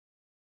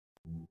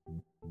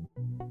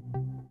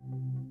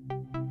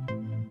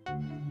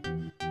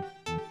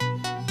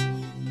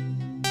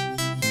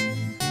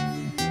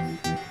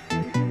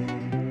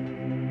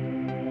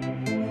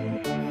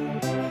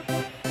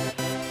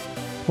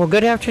Well,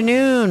 good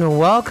afternoon.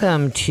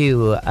 Welcome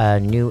to a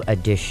new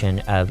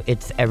edition of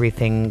It's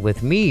Everything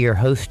with me, your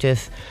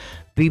hostess,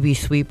 BB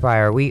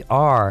Sweetbriar. We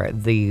are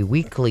the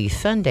weekly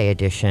Sunday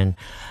edition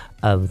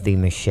of the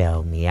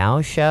Michelle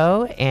Meow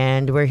Show,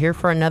 and we're here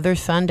for another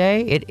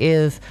Sunday. It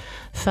is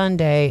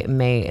Sunday,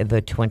 May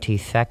the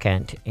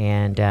 22nd,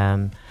 and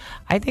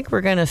I think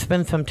we're going to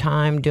spend some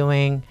time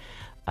doing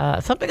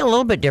something a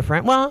little bit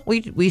different. Well,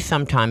 we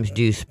sometimes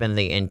do spend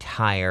the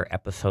entire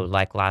episode,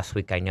 like last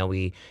week. I know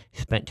we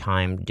spent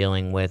time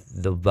dealing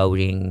with the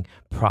voting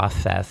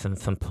process and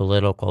some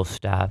political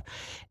stuff.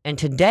 And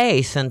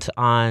today, since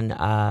on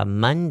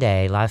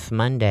last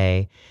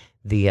Monday,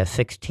 the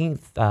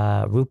 16th,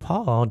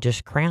 RuPaul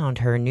just crowned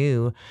her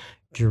new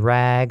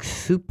drag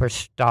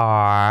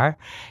superstar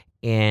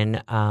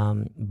in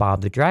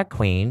Bob the Drag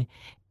Queen.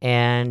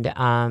 And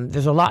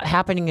there's a lot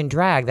happening in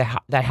drag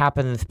that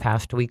happened this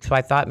past week. So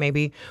I thought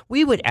maybe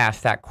we would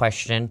ask that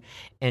question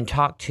and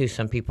talk to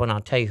some people, and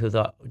I'll tell you who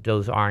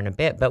those are in a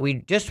bit. But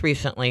we just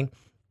recently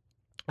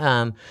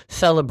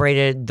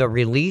celebrated the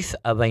release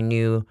of a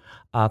new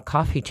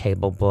coffee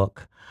table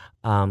book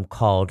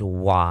called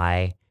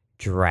Why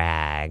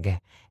Drag.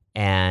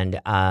 And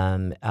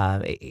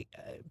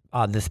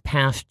this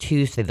past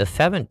Tuesday, the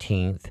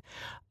 17th,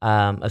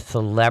 a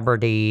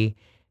celebrity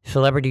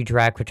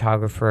drag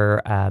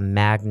photographer,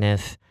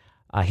 Magnus.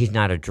 He's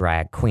not a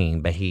drag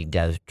queen, but he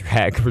does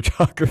drag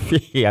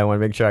photography. I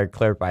want to make sure I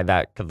clarify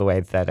that because the way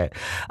I said it.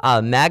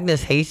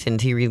 Magnus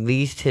Hastings, he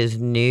released his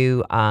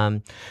new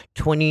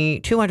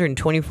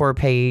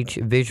 224-page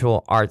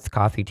visual arts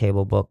coffee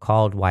table book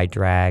called Why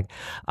Drag,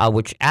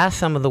 which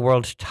asks some of the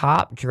world's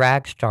top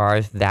drag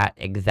stars that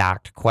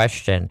exact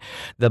question.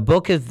 The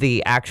book is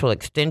the actual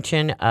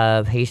extension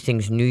of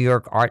Hastings' New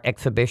York art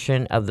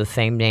exhibition of the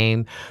same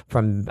name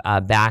from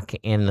back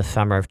in the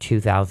summer of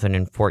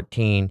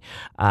 2014.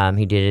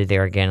 He did it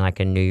there again, like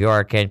in New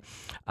York. And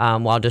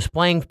while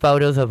displaying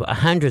photos of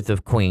hundreds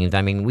of queens,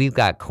 I mean, we've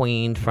got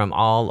queens from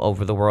all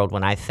over the world.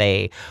 When I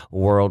say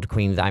world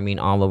queens, I mean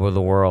all over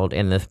the world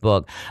in this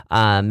book.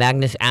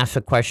 Magnus asked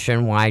the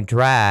question, why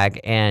drag,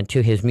 and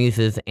to his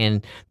muses,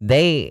 and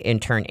they in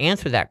turn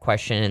answered that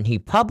question, and he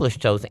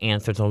published those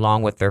answers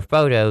along with their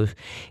photos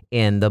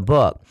in the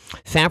book.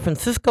 San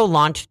Francisco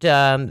launched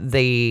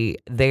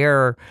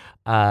their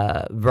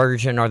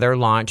version or their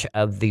launch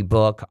of the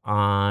book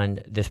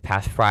on this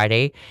past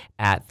Friday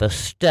at the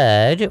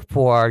Stud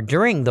for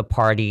During the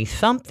Party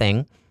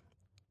Something.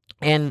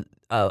 And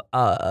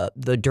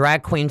the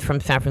drag queens from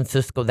San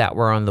Francisco that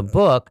were on the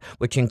book,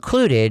 which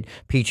included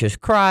Peaches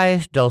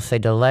Christ, Dulce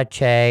de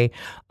Leche,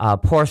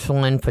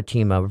 Porcelain,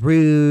 Fatima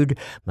Rude,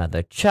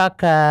 Mother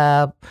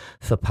Chucka,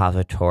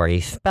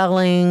 Suppository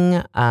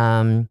Spelling,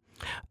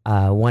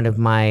 one of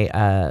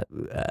my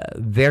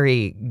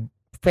very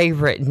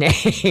favorite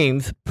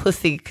names,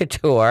 Pussy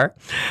Couture,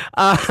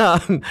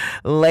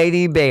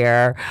 Lady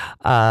Bear,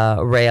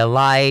 Rhea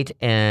Light,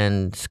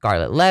 and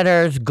Scarlet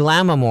Letters,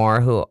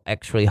 Glamour, who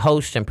actually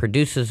hosts and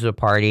produces the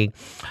party.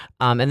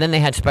 And then they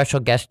had special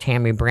guest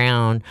Tammy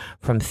Brown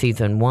from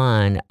season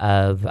 1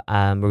 of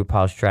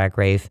RuPaul's Drag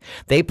Race.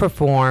 They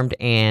performed,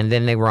 and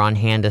then they were on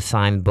hand to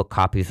sign book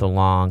copies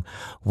along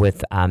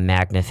with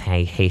Magnus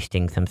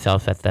Hastings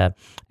himself at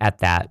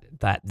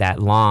that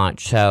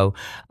launch. So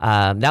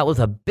that was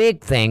a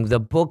big thing.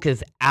 The book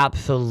is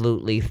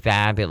absolutely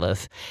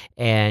fabulous,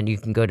 and you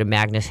can go to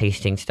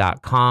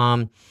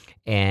magnushastings.com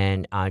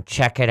and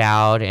check it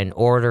out and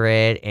order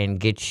it and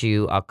get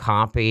you a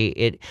copy.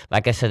 It,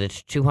 like I said,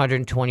 it's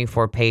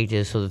 224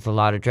 pages, so there's a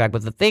lot of drag.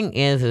 But the thing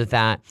is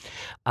that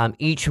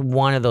each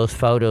one of those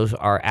photos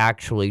are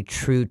actually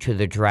true to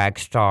the drag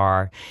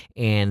star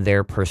and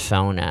their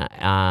persona.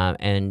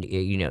 And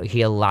you know,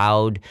 he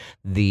allowed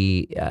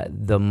the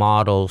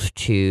models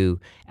to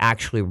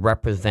actually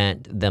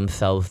represent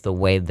themselves the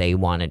way they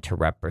wanted to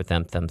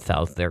represent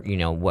themselves. They're, you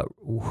know,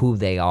 who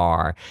they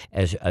are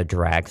as a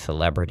drag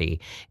celebrity.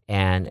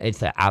 And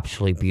it's an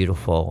absolutely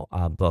beautiful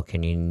book,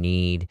 and you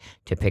need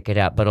to pick it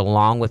up. But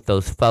along with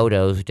those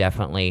photos,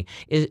 definitely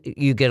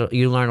you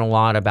learn a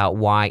lot about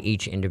why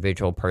each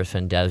individual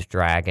person does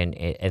drag, and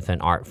it's an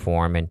art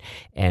form,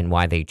 and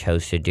why they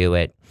chose to do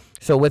it.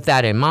 So with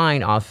that in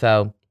mind,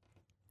 also,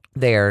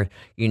 there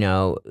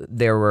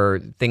were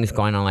things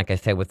going on, like I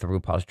said, with the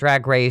RuPaul's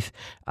Drag Race,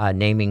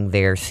 naming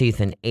their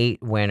season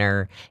 8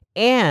 winner,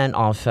 and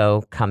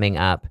also coming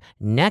up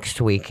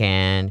next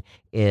weekend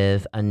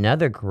is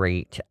another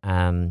great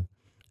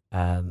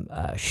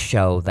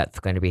show that's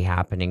going to be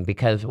happening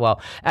because,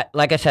 well,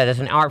 like I said, as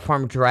an art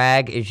form,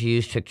 drag is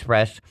used to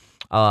express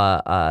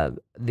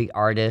the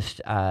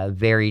artist's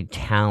varied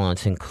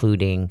talents,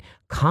 including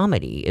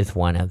comedy is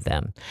one of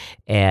them.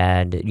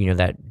 And,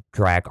 that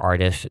drag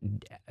artists,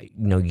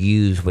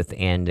 use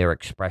within their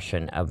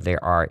expression of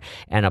their art.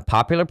 And a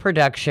popular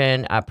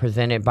production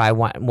presented by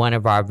one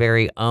of our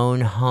very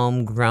own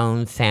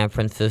homegrown San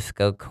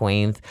Francisco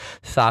queens,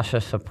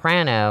 Sasha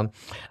Soprano,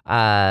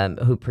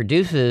 who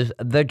produces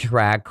the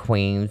Drag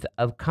Queens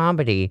of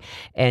Comedy.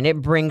 And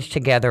it brings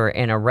together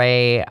an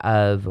array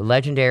of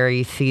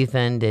legendary,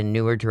 seasoned, and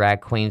newer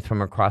drag queens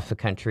from across the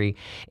country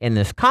in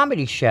this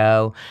comedy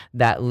show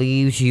that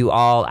leaves you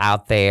all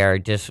out there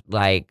just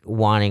like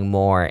wanting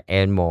more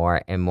and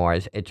more and more.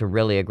 It's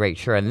really a great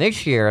show. And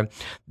this year,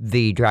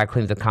 the Drag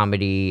Queens of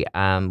Comedy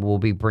will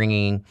be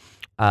bringing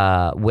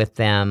with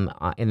them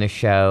in the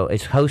show.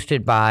 It's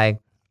hosted by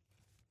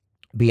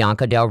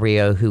Bianca Del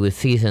Rio, who is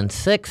season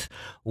 6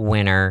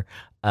 winner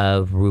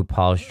of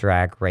RuPaul's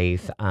Drag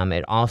Race.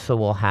 It also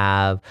will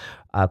have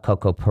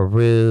Coco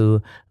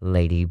Peru,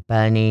 Lady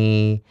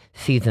Bunny,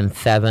 season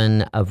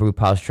 7 of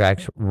RuPaul's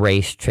Drag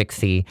Race,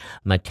 Trixie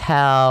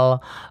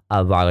Mattel,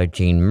 Viola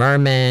Jean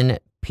Merman,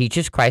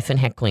 Peaches Christ and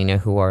Heclina,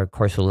 who are, of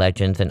course,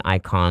 legends and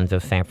icons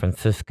of San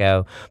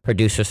Francisco,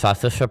 producer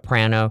Sasha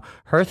Soprano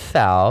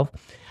herself,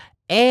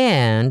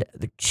 and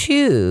the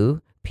 2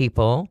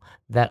 people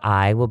that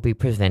I will be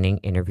presenting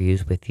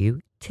interviews with you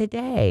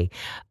today.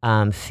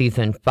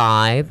 Season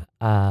 5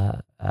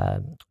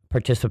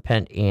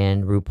 participant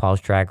in RuPaul's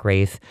Drag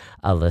Race,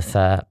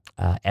 Alyssa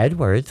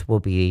Edwards,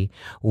 will be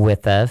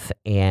with us,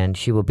 and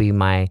she will be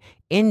my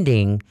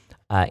ending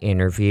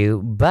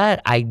interview.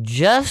 But I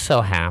just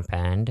so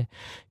happened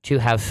to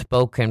have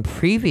spoken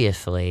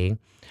previously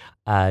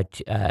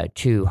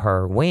to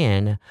her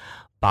win,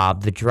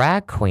 Bob the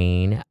Drag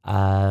Queen,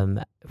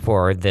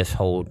 for this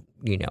whole,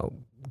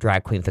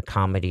 Drag Queens of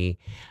Comedy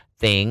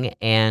thing.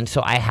 And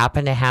so I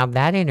happen to have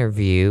that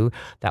interview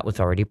that was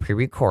already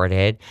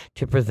pre-recorded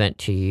to present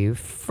to you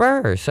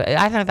first. So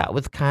I thought that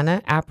was kind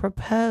of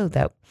apropos,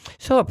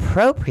 so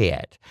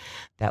appropriate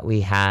that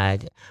we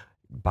had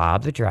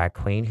Bob the Drag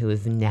Queen, who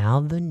is now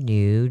the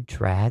new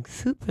drag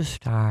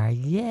superstar.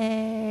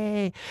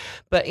 Yay!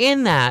 But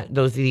in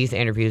these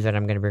interviews that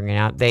I'm going to bring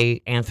out,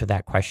 they answer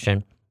that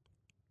question.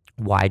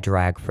 Why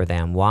drag for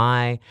them?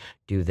 Why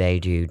do they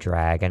do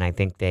drag? And I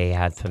think they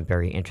had some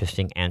very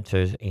interesting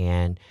answers,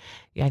 and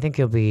I think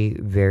you'll be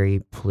very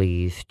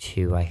pleased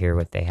to hear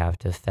what they have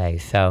to say.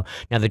 So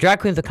now the Drag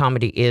Queens of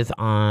Comedy is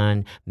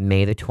on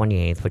May the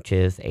 28th, which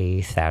is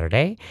a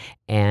Saturday,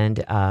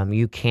 and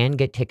you can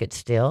get tickets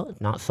still.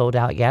 Not sold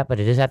out yet,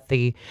 but it is at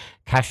the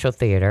Castro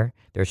Theater.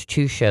 There's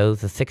 2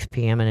 shows, a 6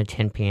 p.m. and a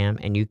 10 p.m.,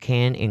 and you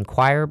can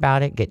inquire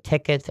about it, get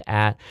tickets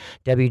at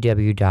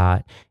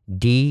www.dqoc,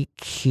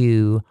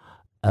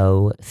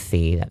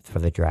 that's for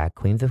the Drag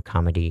Queens of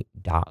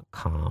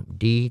Comedy.com,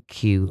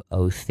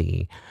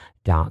 dqoc.com.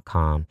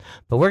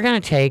 But we're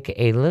going to take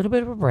a little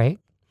bit of a break,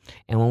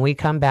 and when we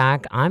come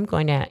back, I'm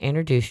going to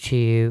introduce to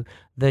you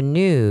the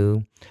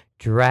new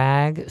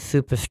drag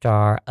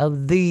superstar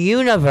of the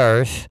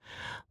universe,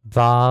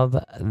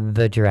 Bob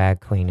the Drag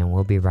Queen, and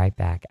we'll be right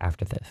back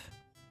after this.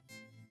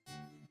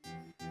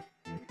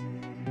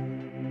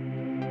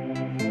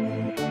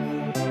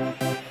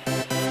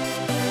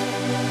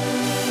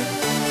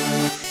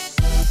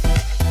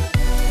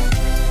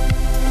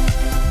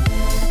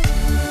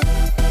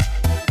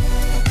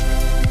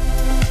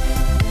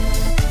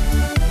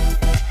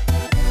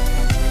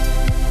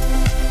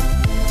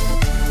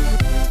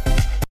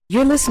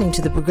 You're listening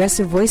to the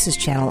Progressive Voices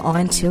channel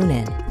on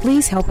TuneIn.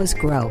 Please help us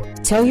grow.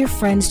 Tell your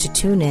friends to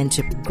tune in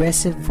to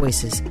Progressive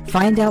Voices.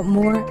 Find out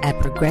more at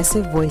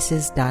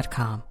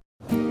progressivevoices.com.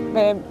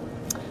 Babe,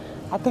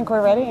 I think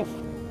we're ready.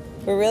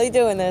 We're really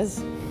doing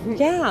this.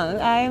 Yeah,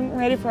 I'm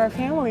ready for our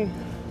family.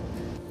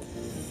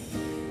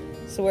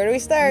 So where do we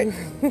start?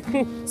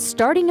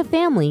 Starting a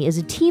family is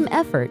a team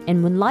effort,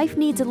 and when life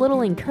needs a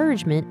little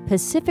encouragement,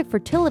 Pacific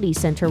Fertility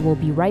Center will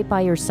be right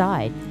by your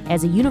side.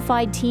 As a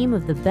unified team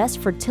of the best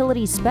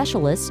fertility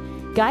specialists,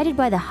 guided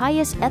by the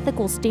highest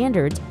ethical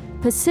standards,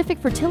 Pacific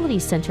Fertility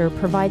Center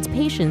provides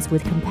patients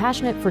with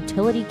compassionate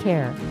fertility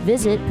care.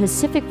 Visit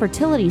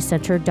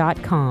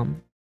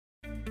pacificfertilitycenter.com.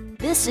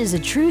 This is a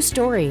true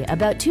story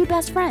about 2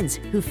 best friends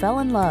who fell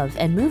in love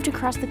and moved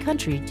across the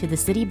country to the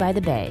city by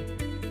the bay.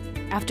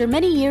 After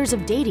many years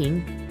of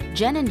dating,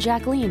 Jen and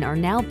Jacqueline are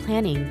now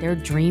planning their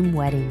dream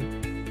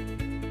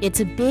wedding.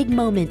 It's a big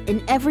moment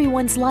in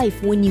everyone's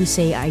life when you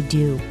say I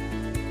do,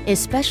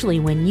 especially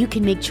when you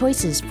can make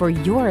choices for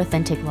your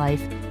authentic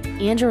life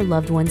and your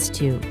loved ones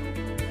too.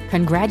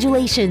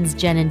 Congratulations,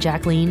 Jen and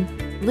Jacqueline.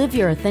 Live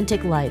your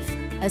authentic life.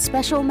 A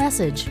special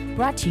message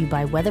brought to you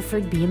by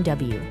Weatherford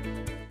BMW.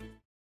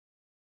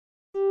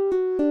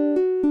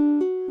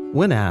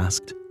 When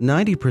asked,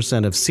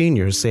 90% of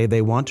seniors say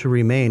they want to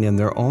remain in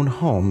their own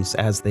homes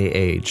as they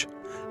age.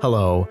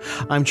 Hello,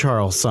 I'm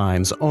Charles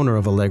Symes, owner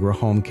of Allegra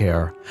Home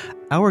Care.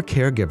 Our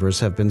caregivers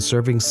have been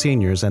serving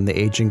seniors and the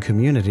aging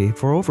community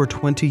for over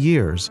 20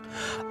 years.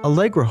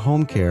 Allegra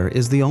Home Care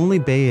is the only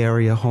Bay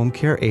Area home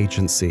care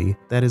agency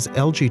that is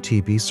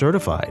LGTB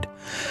certified.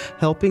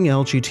 Helping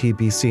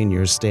LGTB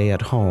seniors stay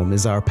at home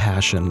is our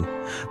passion.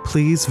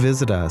 Please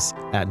visit us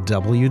at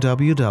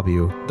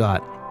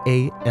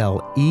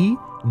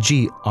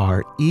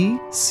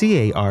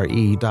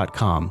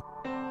www.alegrecare.com.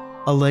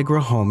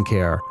 Allegra Home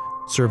Care,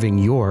 serving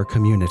your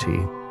community.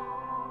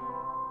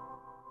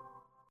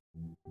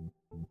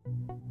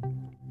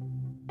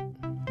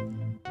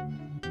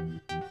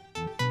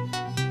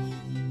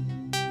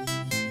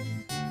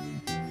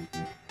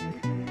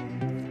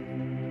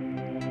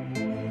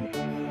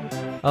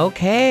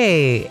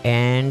 Okay,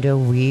 and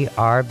we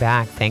are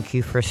back. Thank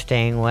you for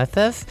staying with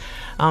us.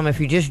 If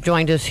you just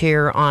joined us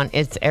here on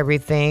It's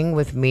Everything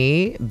with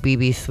me,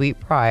 BB Sweet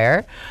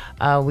Pryor,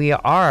 we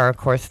are, of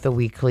course, the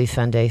weekly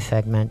Sunday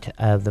segment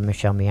of the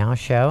Michelle Meow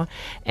Show,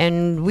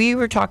 and we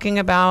were talking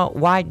about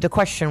why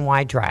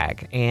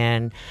drag,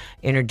 and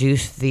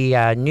introduced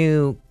the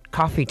new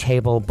coffee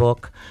table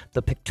book,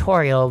 the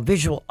pictorial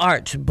visual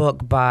arts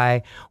book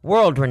by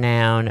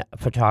world-renowned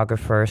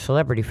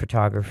celebrity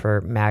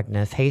photographer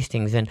Magnus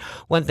Hastings. And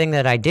one thing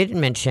that I didn't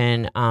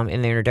mention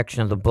in the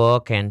introduction of the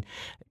book, and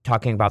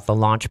talking about the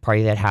launch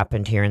party that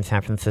happened here in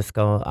San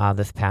Francisco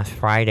this past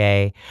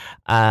Friday,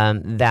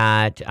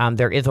 that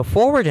there is a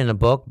foreword in the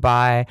book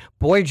by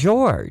Boy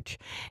George,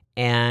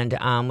 and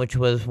which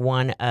was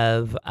one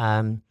of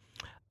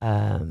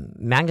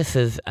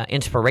Magnus's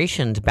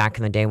inspirations back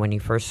in the day when he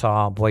first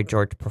saw Boy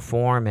George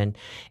perform, and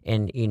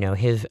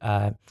his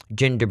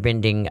gender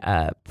bending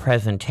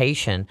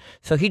presentation.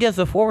 So he does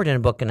the foreword in a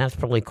book, and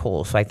that's really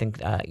cool. So I think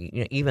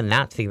even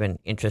that's even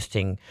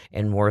interesting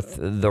and worth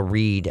the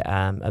read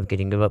of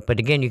getting the book. But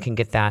again, you can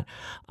get that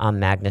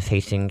on Magnus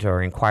Hastings,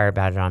 or inquire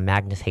about it on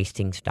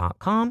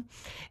magnushastings.com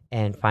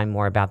and find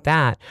more about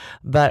that.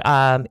 But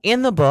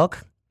in the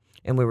book,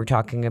 and we were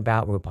talking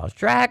about RuPaul's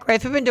Drag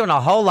Race. We've been doing a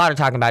whole lot of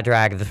talking about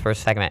drag in this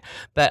first segment.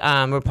 But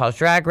RuPaul's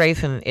Drag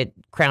Race, and it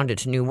crowned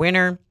its new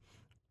winner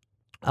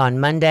on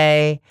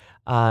Monday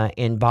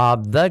in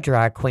Bob the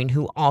Drag Queen,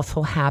 who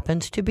also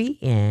happens to be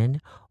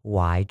in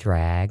Why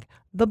Drag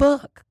the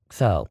Book.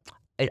 So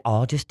it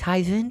all just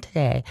ties in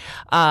today.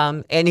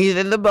 And he's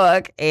in the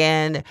book.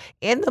 And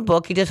in the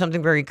book, he does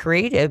something very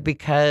creative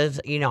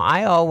because,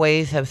 I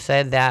always have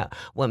said that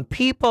when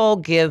people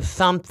give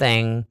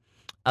something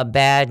a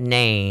bad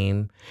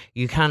name,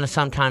 you kind of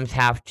sometimes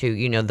have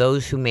to,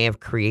 those who may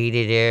have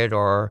created it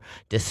or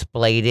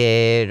displayed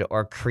it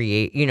or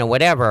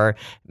whatever,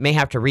 may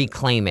have to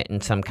reclaim it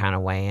in some kind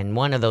of way. And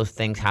one of those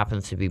things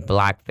happens to be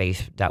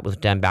blackface that was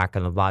done back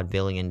in the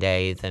vaudevillian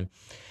days. And,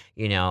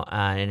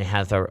 and it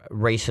has a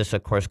racist,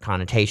 of course,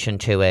 connotation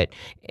to it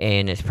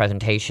in its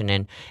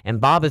presentation. And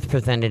Bob is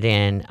presented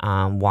in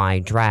Why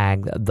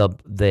Drag,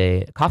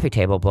 the coffee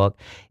table book,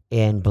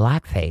 in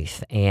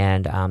blackface,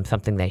 and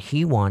something that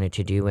he wanted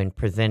to do, and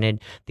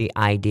presented the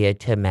idea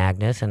to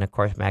Magnus. And of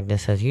course,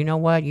 Magnus says, you know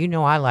what?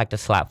 I like to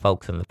slap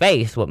folks in the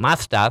face with my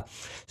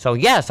stuff. So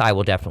yes, I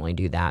will definitely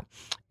do that.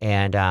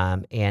 And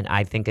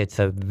I think it's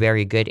a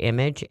very good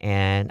image,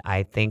 and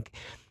I think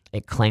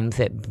it claims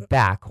it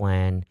back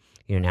when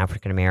an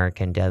African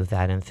American does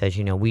that and says,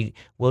 the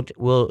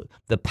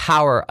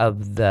power of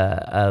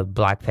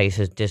blackface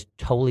is just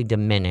totally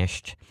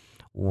diminished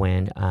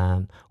when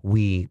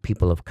we,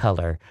 people of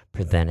color,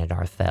 presented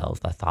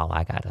ourselves. That's all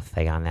I got to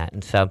say on that.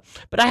 And so,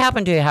 but I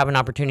happened to have an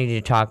opportunity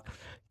to talk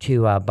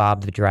to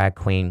Bob the Drag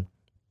Queen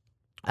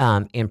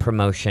in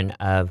promotion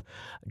of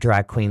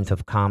Drag Queens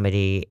of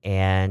Comedy.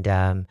 And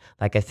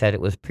like I said,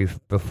 it was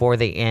before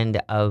the end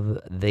of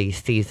the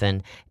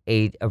season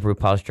 8 of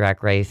RuPaul's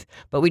Drag Race.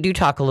 But we do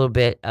talk a little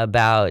bit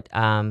about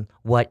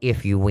what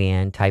if you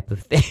win type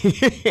of thing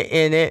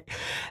in it.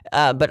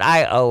 But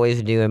I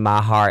always knew in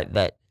my heart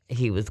that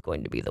he was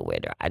going to be the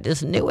winner. I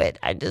just knew it.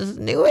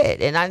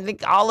 And I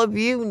think all of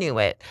you knew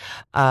it.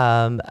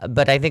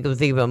 But I think it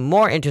was even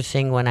more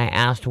interesting when I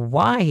asked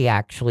why he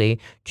actually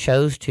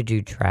chose to do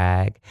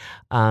drag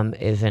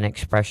as an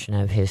expression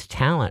of his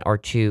talent, or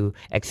to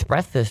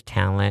express this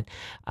talent.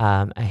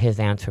 His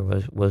answer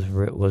was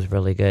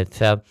really good.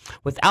 So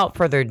without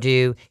further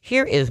ado,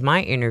 here is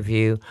my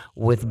interview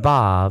with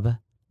Bob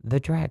the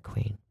Drag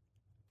Queen.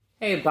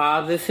 Hey,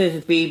 Bob, this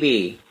is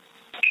BB.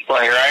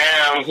 Well, here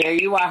I am. Here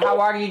you are. How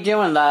are you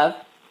doing, love?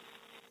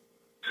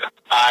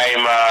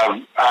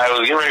 I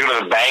was getting ready to go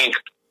to the bank,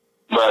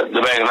 but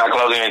the bank's not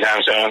closing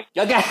anytime soon.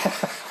 Okay.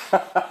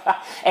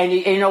 And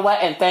you know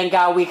what? And thank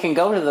God we can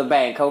go to the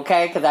bank,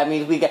 okay? Because that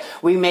means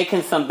we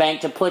making some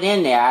bank to put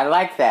in there. I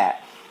like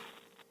that.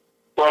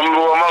 Well,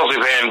 I'm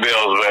mostly paying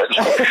bills,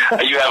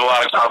 but you have a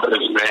lot of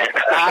confidence in me.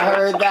 I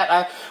heard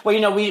that.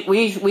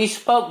 We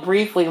spoke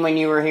briefly when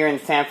you were here in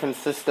San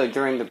Francisco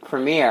during the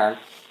premiere.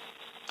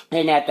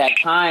 And at that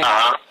time,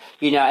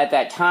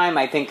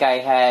 I think I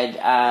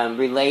had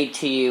relayed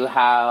to you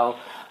how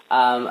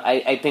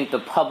I think the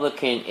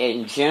public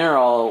in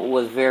general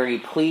was very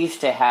pleased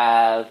to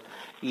have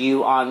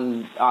you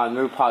on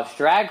RuPaul's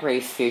Drag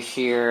Race this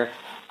year,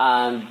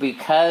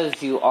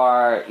 because you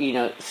are,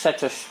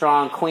 such a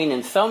strong queen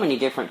in so many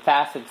different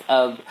facets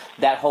of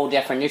that whole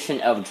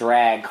definition of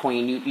drag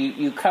queen.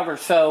 You cover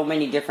so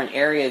many different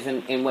areas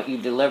in what you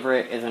deliver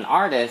as an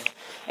artist,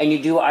 and you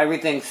do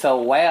everything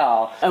so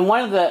well. And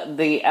one of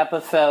the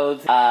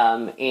episodes,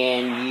 or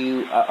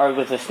it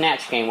was a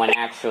Snatch Game one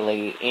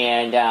actually,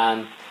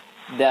 and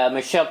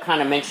Michelle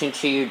kind of mentioned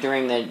to you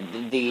during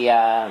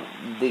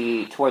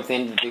the towards the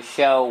end of the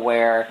show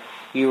where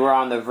you were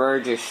on the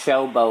verge of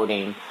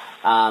showboating.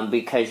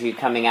 Because you're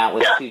coming out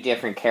with two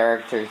different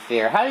characters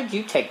there. How did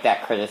you take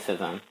that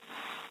criticism?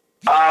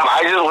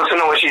 I just listened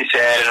to what she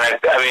said, and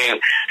I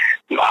mean,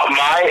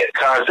 my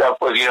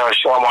concept was,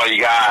 show them all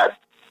you got,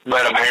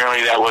 but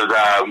apparently that was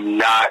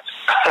not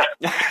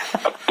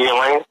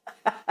appealing.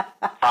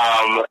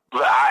 But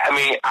I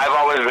mean, I've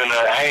always been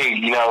hey,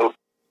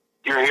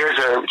 you're here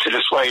to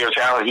display your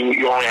talent.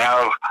 You only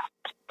have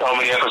so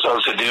many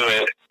episodes to do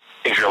it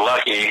if you're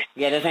lucky.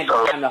 Yeah, there's ain't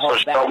time to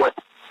hold back. So much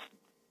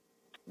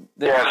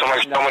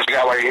you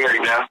got while you're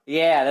here,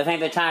 Yeah, this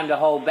ain't the time to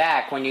hold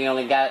back when you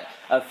only got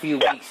a few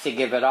weeks to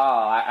give it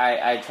all.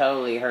 I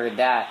totally heard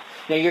that.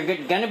 Now, you're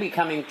going to be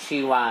coming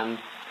to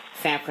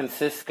San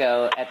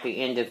Francisco at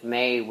the end of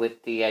May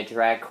with the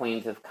Drag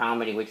Queens of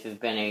Comedy, which has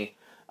been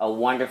a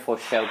wonderful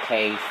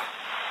showcase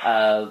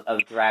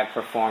of drag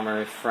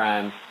performers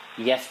from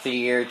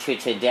yesteryear to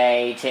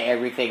today to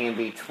everything in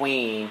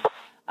between.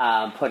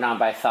 Put on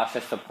by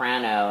Sasha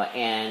Soprano,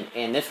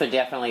 and this would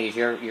definitely is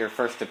your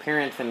first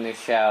appearance in this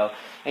show,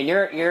 and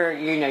you're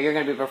going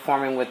to be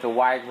performing with a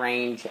wide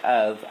range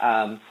of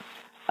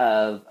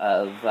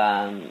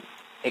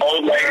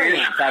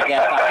experience. I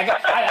guess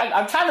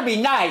I'm trying to be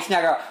nice now,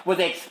 girl, with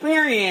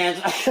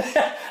experience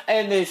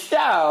in this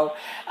show.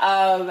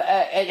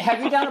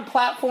 Have you done a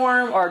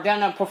platform or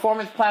done a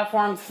performance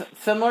platform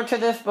similar to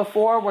this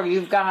before, where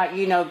you've got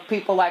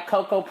people like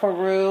Coco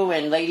Peru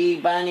and Lady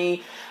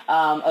Bunny?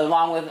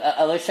 Along with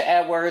Alicia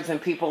Edwards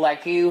and people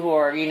like you who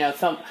are,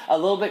 a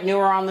little bit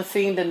newer on the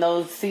scene than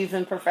those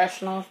seasoned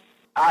professionals?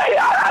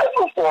 I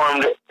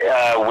performed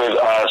with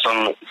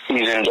some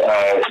seasoned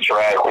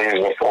drag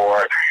queens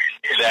before.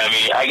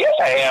 I guess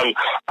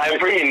I'm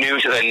pretty new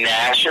to the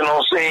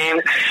national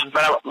scene,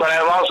 but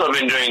I've also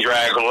been doing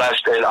drag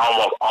less than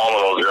almost all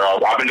of those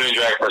girls. I've been doing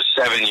drag for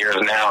 7 years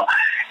now,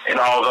 and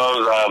all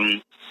those,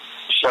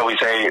 shall we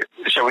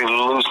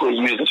loosely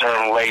use the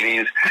term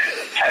ladies,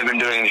 have been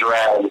doing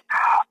drag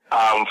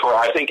for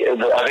I think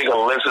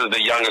Alyssa's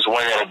the youngest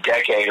one in a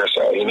decade or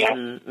so.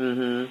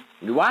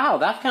 Mm-hmm. Wow,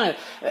 that's kind of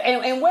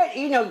and what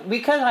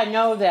because I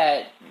know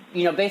that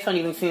based on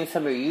even seeing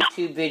some of your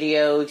YouTube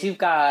videos, you've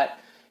got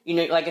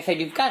like I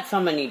said, you've got so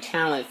many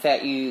talents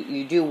that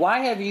you do.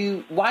 Why did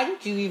you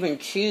even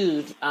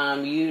choose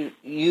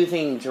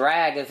using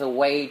drag as a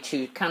way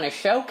to kind of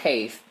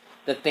showcase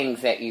the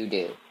things that you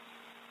do?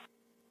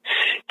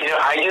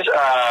 I just,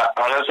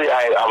 honestly,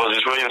 I was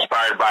just really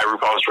inspired by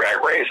RuPaul's Drag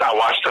Race. I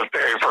watched the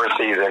very first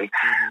season.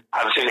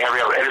 I've seen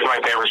every episode. It is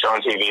my favorite show on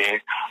TV.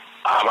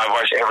 I've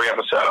watched every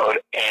episode,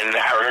 and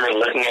I remember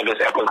looking at this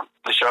episode,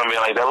 the show, and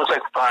being like, that looks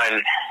like fun.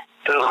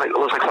 It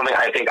looks like something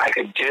I think I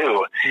could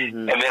do.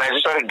 And then I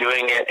just started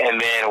doing it, and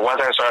then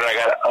once I started, I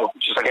got,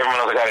 just like everyone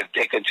else, I got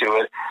addicted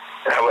to it.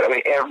 And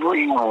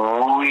every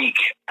week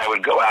I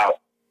would go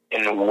out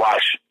and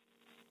watch.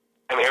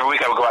 Every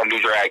week I would go out and do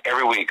drag.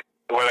 Every week.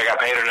 Whether I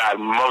got paid or not,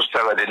 most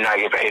of it I did not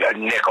get paid a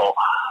nickel.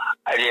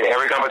 I did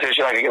every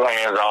competition I could get my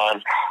hands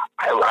on.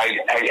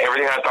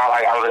 Everything I thought,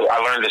 I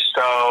learned to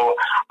sew.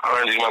 I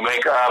learned to do my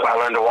makeup. I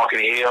learned to walk in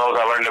heels.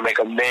 I learned to make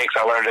a mix.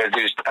 I learned to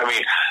do,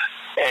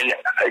 and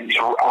I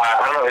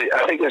don't know,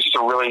 I think it's just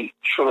a really,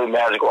 truly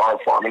magical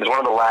art form. It's one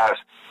of the last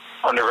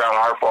underground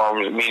art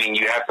forms, meaning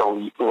you have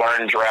to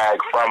learn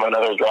drag from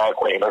another drag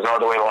queen. There's no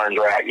other way to learn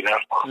drag,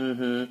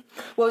 Mm-hmm.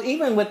 Well,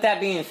 even with that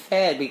being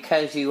said,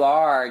 because you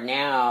are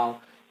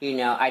now,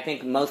 I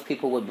think most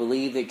people would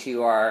believe that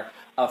you are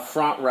a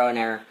front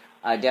runner,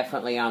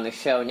 definitely on the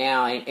show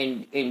now.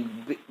 And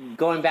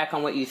going back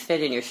on what you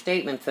said in your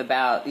statements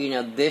about,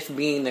 this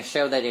being the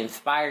show that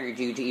inspired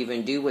you to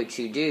even do what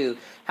you do,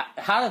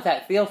 how does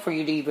that feel for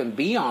you to even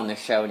be on the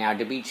show now,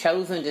 to be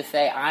chosen to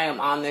say, I am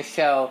on the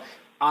show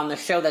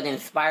that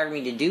inspired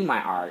me to do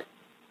my art?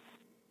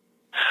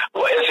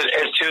 Well,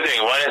 it's two things.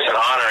 One, it's an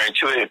honor, and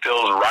two, it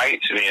feels right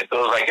to me. It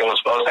feels like it was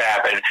supposed to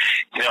happen.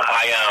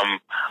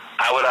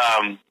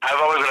 I've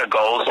always been a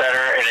goal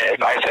setter, and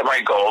if I set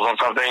my goals on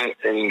something,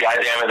 then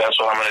goddamn it, that's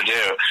what I'm going to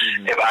do.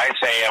 If I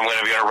say I'm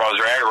going to be on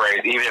RuPaul's Drag Race,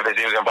 even if it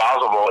seems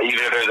impossible,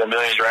 even if there's a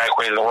million drag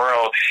queens in the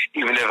world,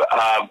 even if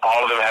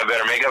all of them have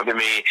better makeup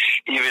than me,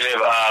 even if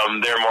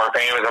they're more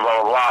famous and blah,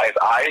 blah, blah, if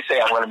I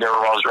say I'm going to be on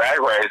RuPaul's Drag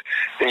Race,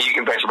 then you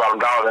can bet your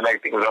bottom dollar the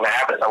next thing is going to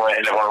happen is I'm going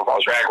to end up on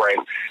RuPaul's Drag Race.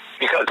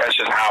 Because that's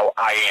just how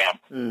I am.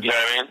 You know what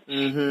I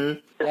mean? Mm-hmm.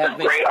 It's a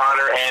great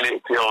honor, and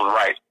it feels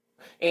right.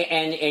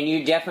 And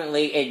you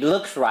definitely, it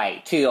looks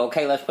right, too,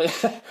 okay? Let's put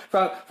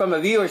from a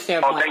viewer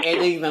standpoint,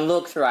 it even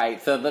looks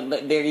right. So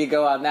there you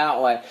go on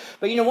that one.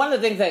 But, one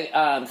of the things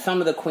that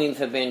some of the queens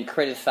have been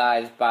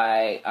criticized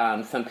by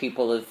some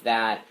people is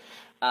that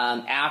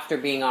after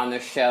being on the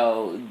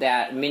show,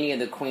 that many of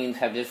the queens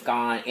have just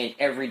gone in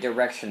every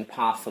direction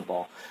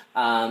possible,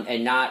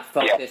 and not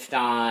focused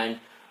on,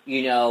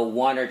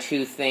 one or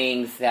two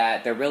things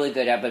that they're really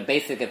good at, but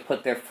basically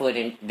put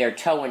their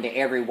toe into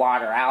every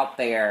water out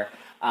there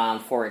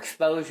for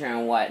exposure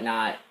and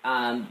whatnot.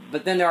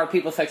 But then there are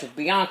people such as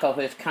Bianca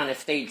who has kind of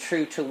stayed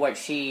true to what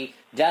she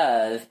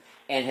does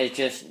and has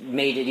just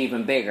made it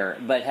even bigger,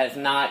 but has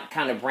not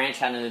kind of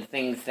branched out into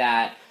things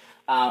that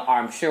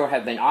I'm sure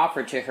have been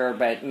offered to her,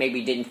 but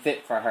maybe didn't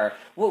fit for her.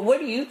 What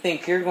do you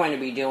think you're going to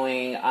be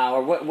doing,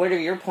 or what are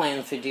your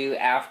plans to do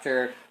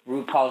after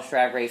RuPaul's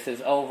Drag Race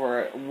is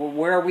over?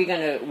 Where are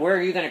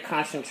you going to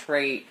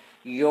concentrate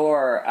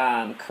your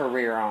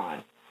career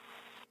on?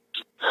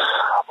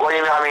 Well,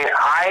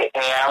 I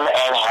am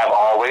and have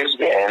always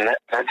been,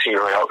 to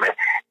really help me,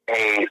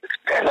 a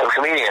stand-up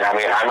comedian.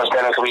 I'm a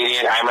stand-up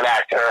comedian. I'm an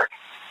actor,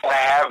 and I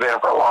have been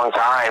for a long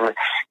time.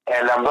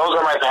 And those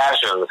are my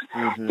passions.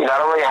 Mm-hmm. I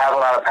don't really have a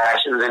lot of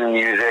passions in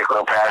music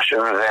or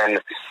passions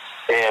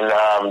in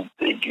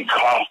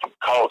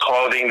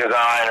clothing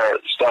design or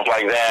stuff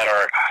like that,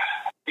 or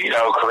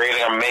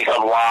creating a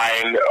makeup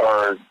line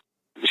or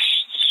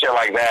shit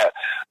like that.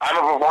 I'm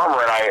a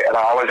performer, and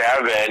I always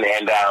have been.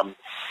 And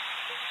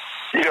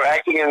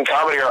acting and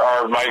comedy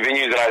are my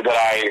venues that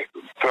I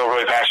feel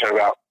really passionate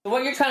about. So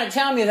what you're trying to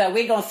tell me is that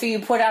we're gonna see you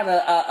put out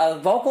a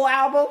vocal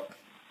album?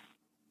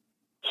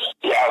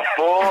 Yeah,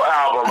 full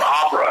album,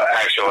 opera,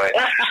 actually.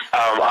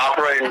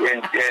 Opera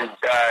in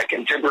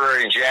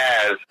contemporary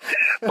jazz.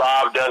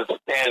 Bob does the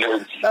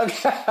standards.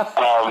 Okay.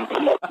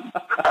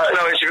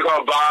 No, it should be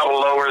called Bob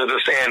Lowers the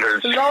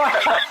Standards.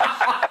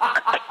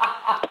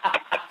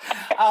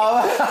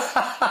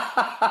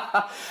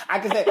 I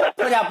can say,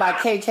 put out by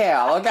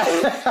K-Tel,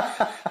 okay?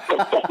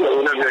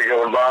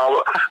 Bob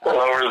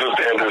Lowers the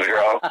Standards,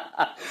 girl.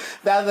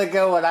 That's a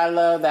good one. I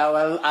love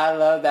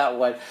that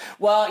one.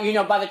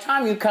 Well, by the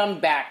time you come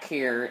back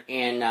here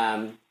in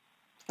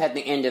at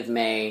the end of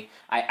May,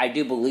 I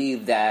do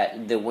believe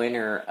that the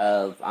winner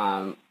of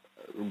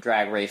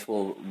Drag Race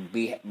will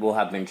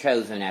have been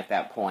chosen at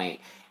that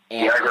point.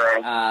 And, yeah,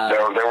 girl.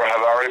 There will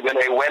have already been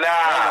a winner.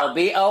 There will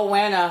be a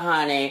winner,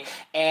 honey.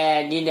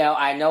 And,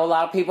 I know a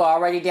lot of people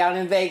already down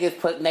in Vegas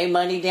putting their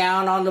money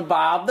down on the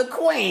Bob the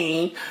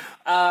Queen.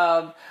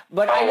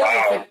 But I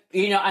know,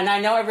 and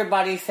I know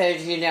everybody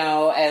says,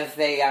 as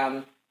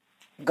they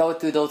go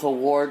through those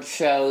award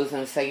shows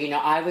and say,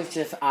 I was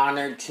just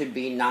honored to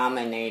be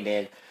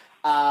nominated.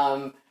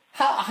 How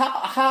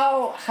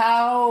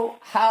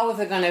is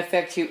it going to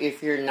affect you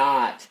if you're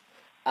not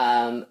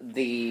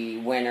the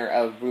winner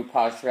of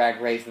RuPaul's Drag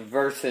Race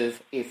versus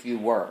if you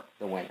were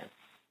the winner?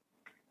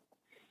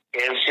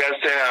 It's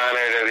just an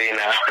honor to be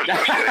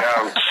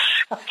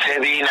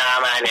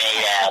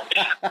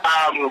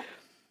nominated.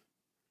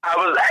 I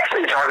was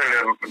actually talking to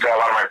a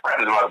lot of my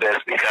friends about this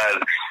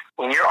because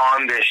when you're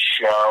on this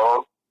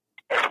show,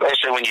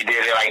 especially when you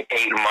did it like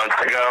 8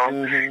 months ago,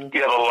 mm-hmm.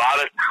 you have a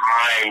lot of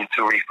time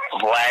to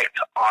reflect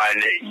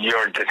on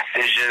your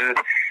decisions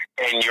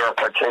and your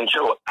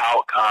potential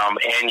outcome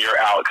and your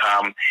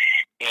outcome.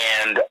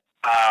 And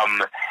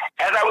as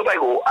I was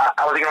thinking to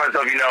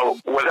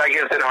myself, was I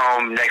going to sit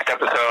home next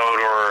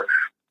episode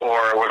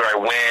or whether I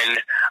win?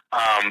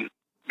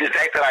 The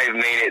fact that I've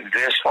made it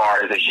this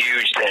far is a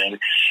huge thing.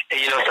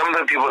 And, some of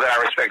the people that I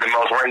respect the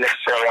most weren't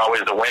necessarily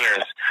always the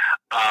winners.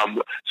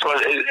 So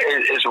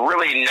it's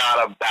really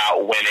not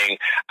about winning.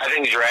 I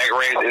think Drag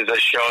Race is a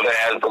show that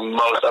has the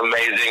most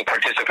amazing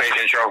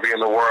participation trophy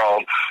in the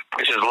world,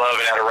 which is love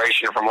and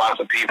adoration from lots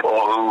of people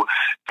who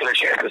get a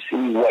chance to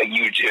see what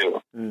you do.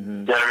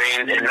 Mm-hmm. You know what I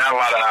mean? And not a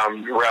lot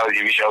of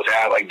reality TV shows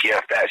have a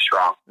gift that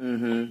strong.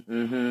 Mm-hmm.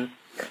 Mm-hmm.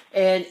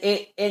 And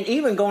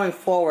even going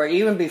forward,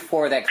 even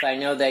before that, because I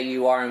know that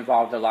you are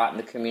involved a lot in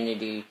the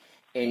community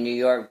in New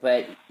York,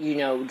 but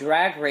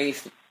Drag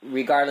Race,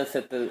 regardless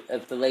if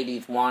the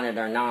ladies want it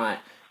or not,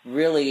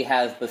 really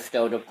has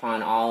bestowed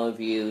upon all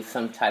of you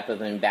some type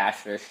of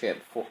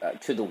ambassadorship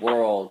to the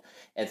world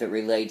as it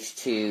relates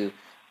to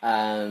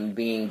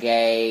being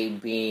gay,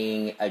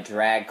 being a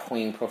drag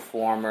queen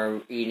performer,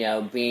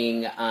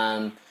 being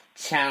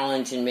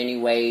challenged in many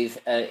ways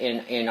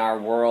in our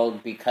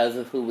world because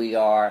of who we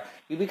are.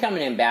 You become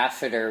an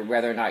ambassador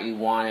whether or not you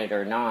want it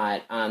or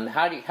not.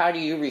 How do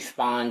you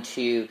respond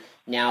to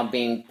now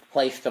being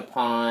placed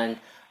upon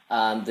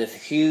this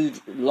huge,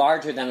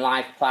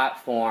 larger-than-life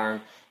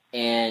platform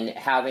and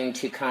having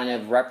to kind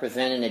of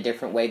represent in a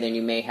different way than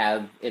you may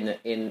have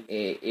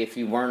if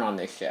you weren't on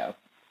this show?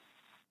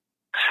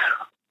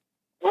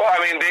 Well,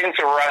 being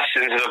thrust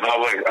into the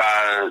public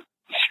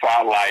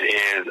spotlight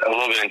is a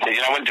little bit intense.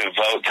 I went to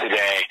vote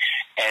today,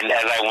 and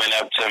as I went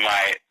up to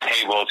my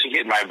table to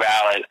get my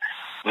ballot,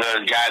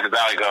 the guy at the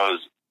ballot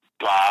goes,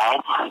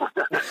 "Bob?"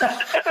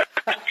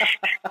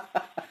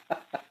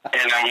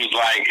 And I was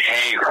like,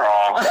 "Hey,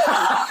 girl."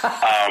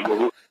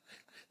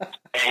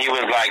 And he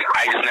was like,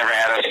 "I just never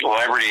had a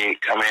celebrity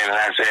come in." And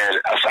I said,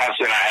 I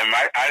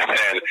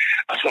said,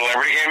 "A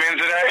celebrity came in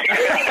today?"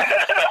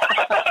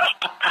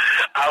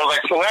 I was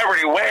like,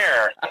 "Celebrity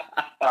where?"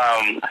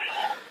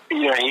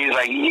 Jr. and he was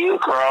like, "You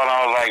girl," and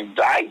I was like,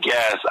 "I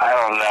guess I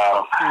don't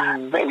know,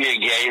 maybe a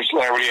gay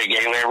celebrity, a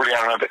gay celebrity. I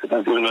don't know if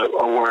that's even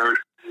a word.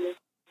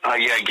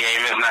 Yeah,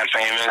 game is not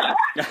famous.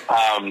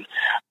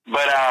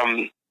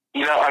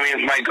 You know, I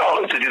mean, my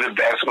goal is to do the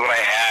best with what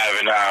I have,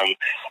 and I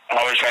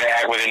always try to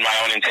act within my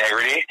own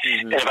integrity.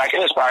 And if I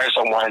can inspire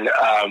someone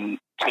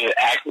to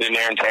act within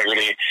their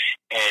integrity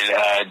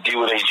and do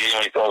what they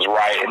genuinely feel is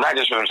right, and not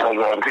just for themselves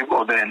but other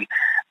people, then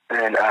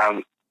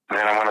I'm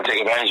going to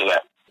take advantage of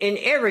that. In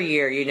every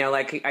year, you know,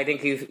 like I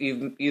think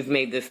you've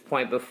made this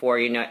point before.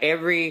 You know,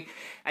 every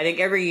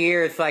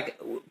year it's like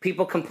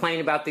people complain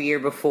about the year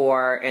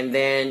before, and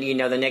then you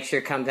know the next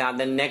year comes out.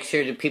 Then next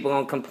year the people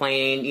gonna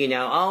complain. You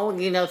know, oh,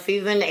 you know,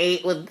 season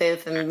 8 was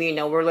this, and you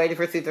know we're ready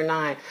for season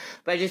 9.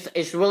 But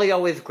it's really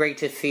always great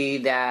to see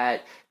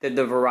that the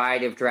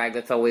variety of drag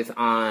that's always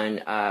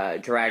on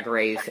Drag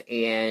Race,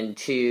 and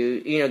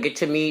to get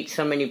to meet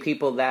so many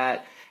people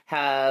that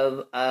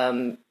have.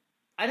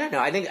 I don't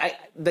know. I think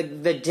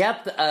the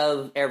depth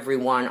of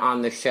everyone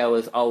on the show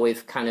is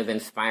always kind of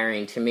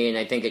inspiring to me, and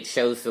I think it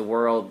shows the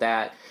world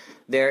that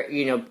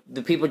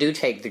the people do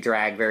take the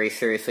drag very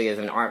seriously as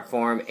an art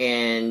form,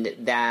 and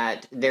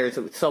that there's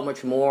so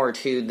much more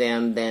to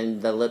them than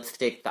the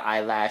lipstick, the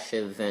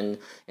eyelashes, and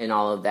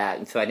all of that.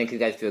 And so I think you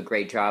guys do a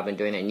great job in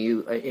doing it, and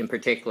you in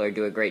particular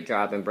do a great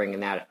job in bringing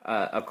that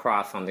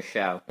across on the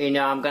show. You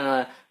know, I'm going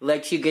to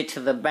let you get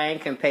to the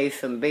bank and pay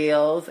some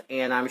bills,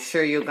 and I'm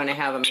sure you're going to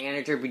have a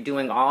manager be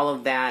doing all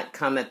of that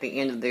come at the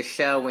end of the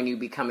show when you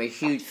become a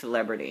huge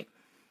celebrity.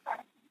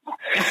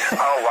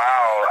 Oh,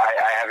 wow.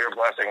 I have your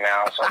blessing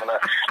now. So now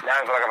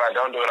I feel like if I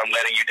don't do it, I'm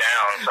letting you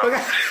down. So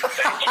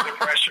thank you for the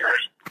pressure,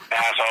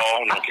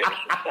 asshole. No kidding.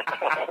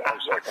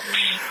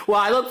 Well,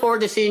 I look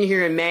forward to seeing you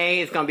here in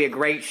May. It's going to be a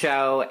great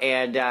show,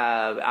 and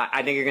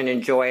I think you're going to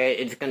enjoy it.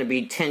 It's going to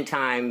be 10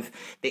 times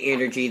the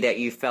energy that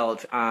you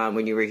felt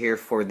when you were here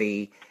for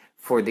the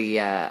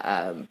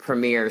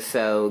premiere,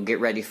 so get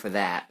ready for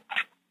that.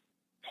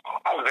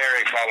 I'm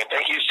very excited.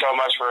 Thank you so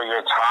much for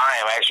your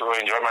time. I actually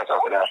really enjoyed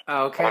myself today.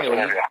 Okay.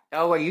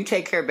 Well, you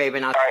take care, baby.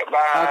 All right,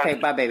 bye. Okay,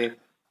 bye, baby.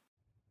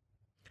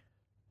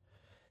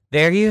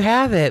 There you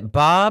have it,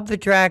 Bob the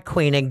Drag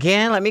Queen.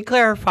 Again, let me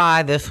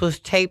clarify, this was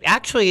taped.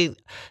 Actually,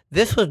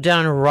 this was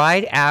done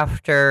right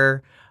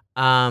after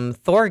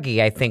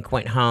Thorgy, I think,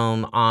 went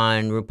home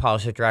on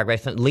RuPaul's Drag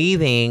Race,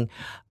 leaving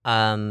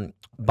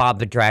Bob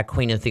the Drag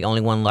Queen is the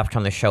only one left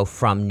on the show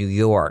from New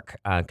York,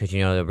 because,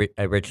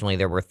 originally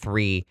there were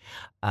 3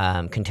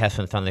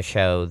 contestants on the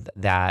show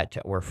that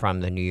were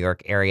from the New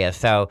York area.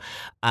 So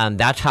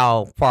that's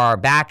how far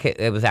back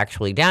it was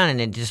actually down, and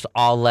it just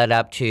all led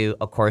up to,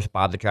 of course,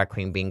 Bob the Drag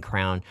Queen being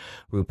crowned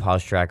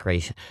RuPaul's Drag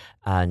Race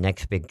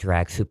next big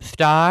drag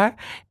superstar,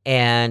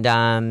 and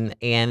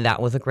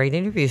that was a great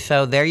interview.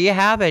 So there you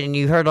have it, and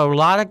you heard a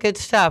lot of good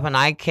stuff, and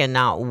I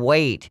cannot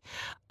wait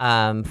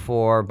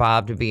for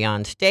Bob to be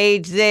on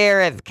stage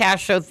there at the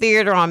Castro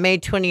Theater on May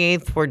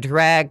 28th for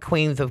Drag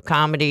Queens of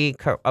Comedy,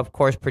 of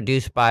course,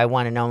 produced by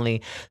one and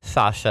only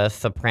Sasha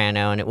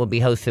Soprano, and it will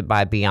be hosted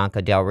by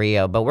Bianca Del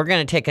Rio. But we're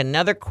going to take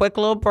another quick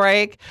little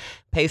break,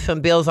 pay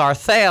some bills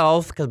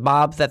ourselves, because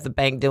Bob's at the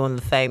bank doing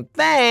the same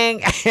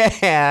thing,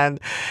 and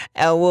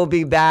we'll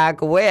be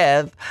back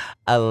with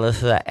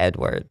Alyssa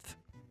Edwards.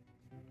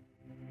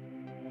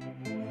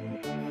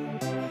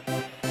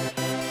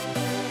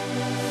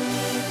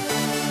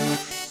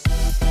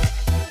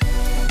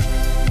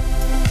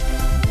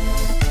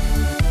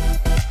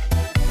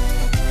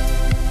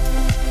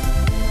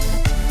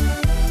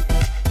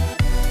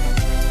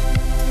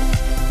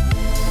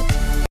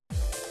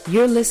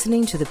 You're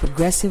listening to the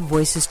Progressive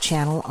Voices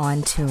channel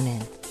on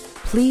TuneIn.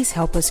 Please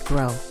help us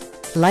grow.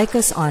 Like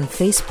us on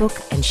Facebook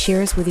and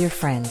share us with your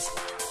friends.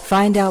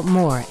 Find out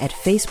more at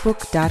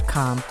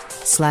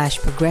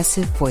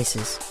facebook.com/Progressive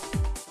Voices.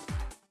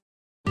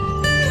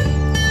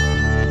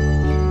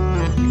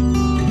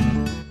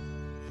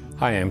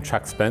 Hi, I'm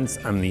Chuck Spence.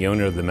 I'm the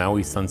owner of the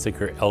Maui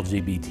Sunseeker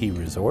LGBT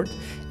Resort,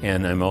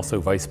 and I'm also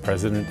Vice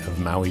President of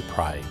Maui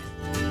Pride.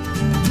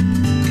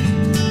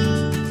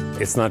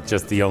 It's not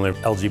just the only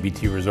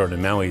LGBT resort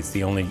in Maui, it's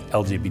the only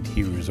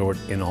LGBT resort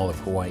in all of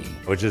Hawaii,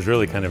 which is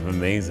really kind of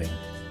amazing.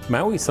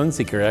 Maui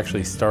Sunseeker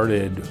actually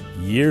started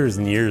years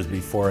and years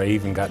before I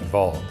even got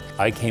involved.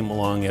 I came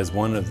along as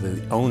one of the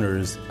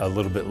owners a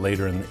little bit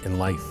later in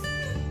life.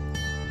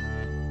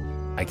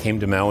 I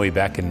came to Maui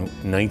back in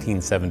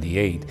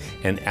 1978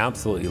 and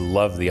absolutely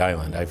loved the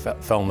island. I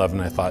fell in love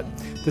and I thought,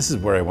 this is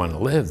where I want to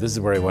live, this is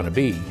where I want to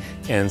be.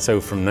 And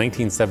so from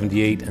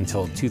 1978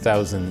 until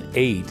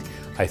 2008,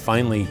 I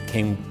finally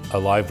came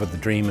alive with the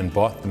dream and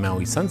bought the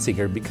Maui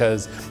Sunseeker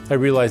because I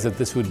realized that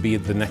this would be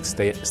the next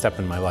step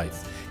in my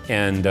life,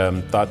 and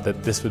thought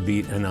that this would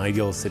be an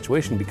ideal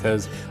situation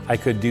because I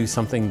could do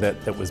something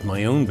that was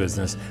my own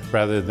business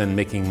rather than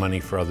making money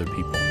for other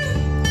people.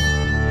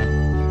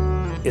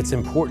 It's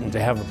important to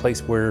have a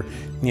place where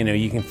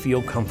you can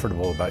feel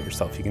comfortable about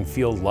yourself, you can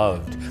feel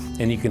loved,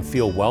 and you can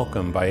feel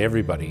welcome by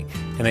everybody.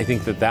 And I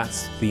think that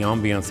that's the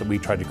ambiance that we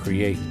try to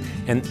create.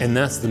 And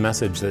that's the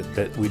message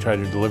that we try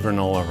to deliver in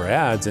all of our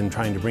ads and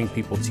trying to bring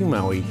people to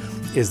Maui,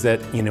 is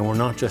that, we're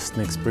not just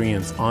an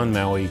experience on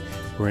Maui,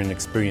 we're an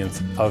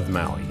experience of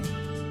Maui.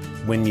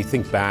 When you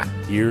think back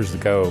years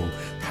ago,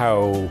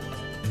 how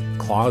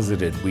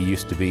closeted we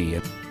used to be,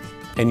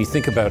 and you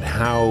think about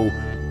how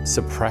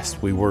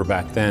suppressed we were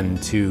back then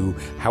to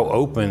how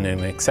open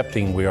and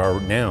accepting we are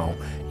now,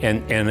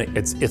 and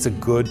it's a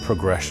good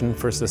progression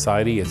for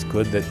society. It's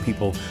good that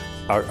people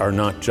are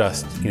not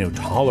just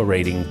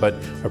tolerating, but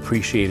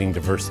appreciating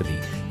diversity.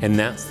 And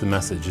that's the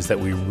message, is that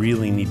we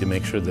really need to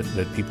make sure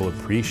that people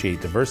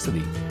appreciate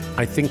diversity.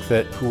 I think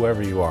that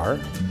whoever you are,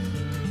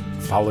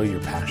 follow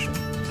your passion,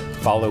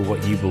 follow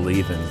what you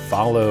believe in,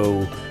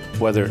 follow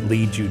whether it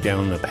leads you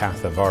down the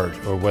path of art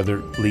or whether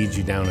it leads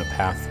you down a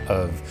path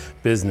of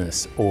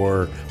business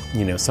or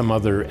some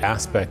other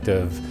aspect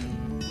of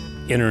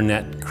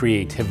internet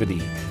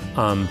creativity.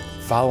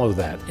 Follow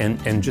that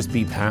and just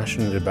be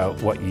passionate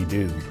about what you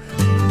do.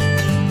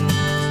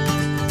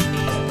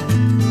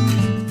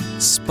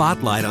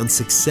 Spotlight on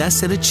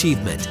Success and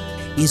Achievement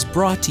is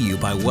brought to you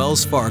by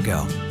Wells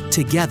Fargo.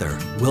 Together,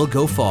 we'll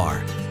go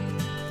far.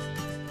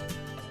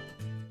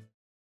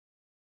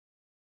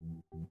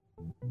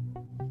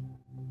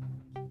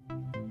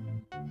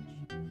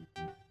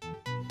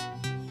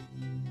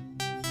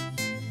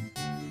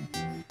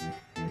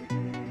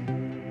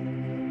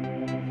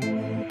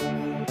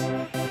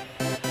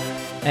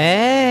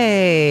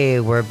 Hey,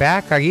 we're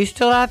back. Are you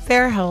still out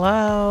there?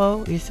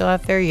 Hello? You still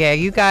out there? Yeah,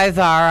 you guys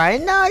are. I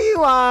know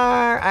you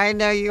are. I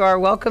know you are.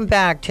 Welcome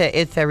back to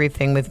It's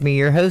Everything with me,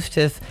 your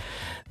hostess,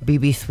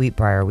 BB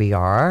Sweetbriar. We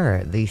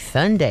are the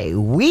Sunday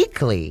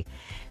weekly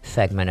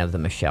segment of the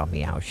Michelle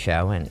Meow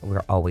Show, and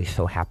we're always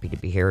so happy to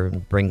be here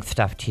and bring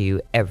stuff to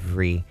you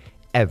every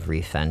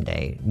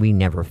Sunday. We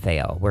never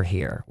fail. We're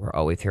here. We're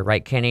always here.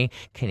 Right, Kenny?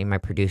 Kenny, my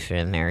producer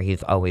in there,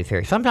 he's always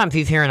here. Sometimes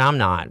he's here and I'm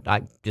not.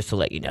 Just to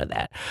let you know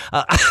that.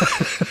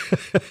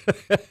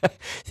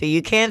 So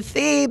you can't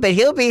see, but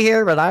he'll be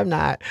here, but I'm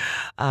not.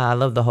 I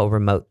love the whole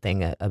remote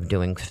thing of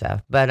doing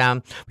stuff. But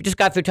we just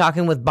got through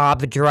talking with Bob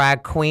the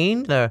Drag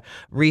Queen, the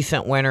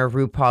recent winner of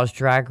RuPaul's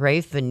Drag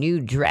Race, the new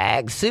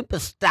drag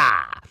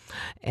superstar.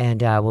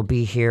 And we'll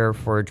be here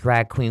for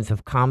Drag Queens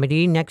of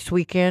Comedy next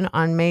weekend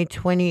on May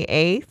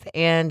 28th.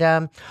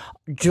 And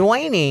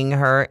joining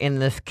her in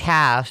this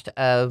cast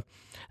of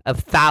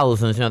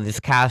thousands, this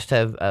cast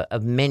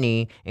of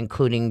many,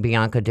 including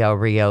Bianca Del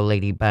Rio,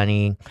 Lady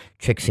Bunny,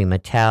 Trixie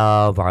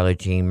Mattel, Varla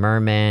Jean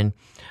Merman,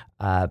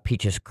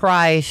 Peaches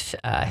Christ,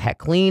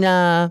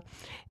 Heclina,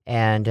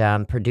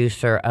 and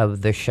producer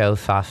of the show,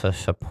 Sasa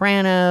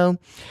Soprano.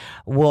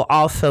 Will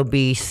also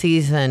be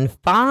season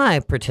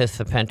 5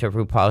 participant of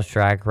RuPaul's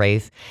Drag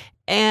Race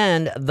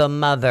and the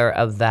mother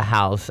of the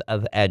House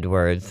of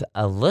Edwards,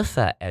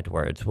 Alyssa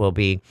Edwards, will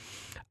be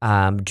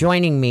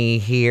joining me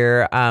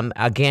here.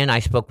 Again, I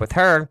spoke with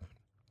her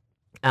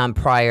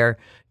prior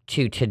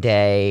to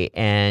today,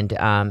 and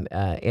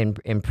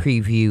in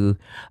preview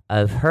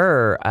of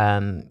her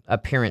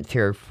appearance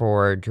here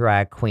for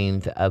Drag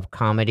Queens of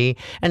Comedy.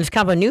 And it's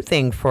kind of a new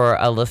thing for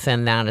Alyssa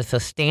in that it's a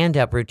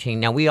stand-up routine.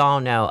 Now, we all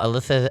know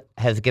Alyssa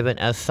has given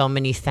us so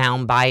many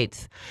sound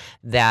bites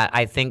that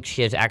I think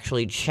she has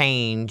actually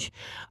changed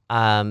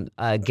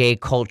gay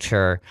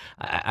culture.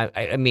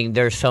 I mean,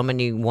 there's so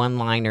many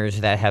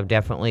one-liners that have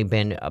definitely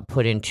been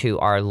put into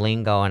our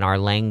lingo and our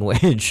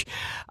language,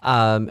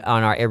 on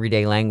our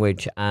everyday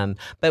language.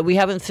 But we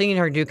haven't seen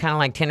her do kind of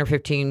like 10 or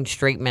 15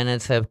 straight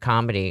minutes of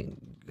comedy.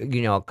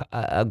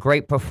 A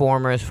great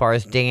performer as far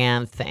as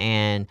dance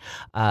and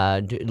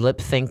lip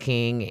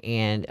syncing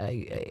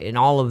and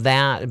all of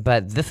that.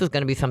 But this is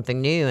going to be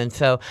something new. And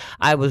so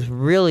I was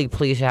really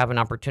pleased to have an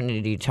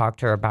opportunity to talk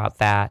to her about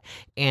that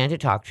and to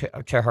talk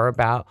to her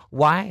about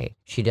why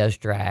she does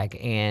drag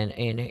and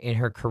in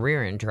her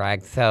career in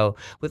drag. So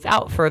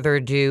without further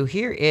ado,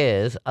 here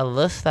is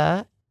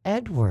Alyssa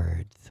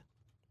Edwards.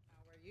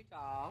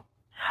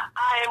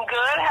 I am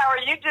good. How are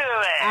you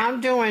doing?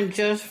 I'm doing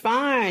just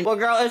fine. Well,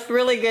 girl, it's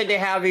really good to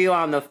have you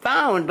on the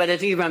phone, but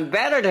it's even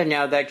better to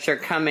know that you're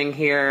coming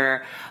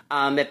here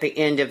at the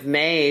end of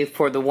May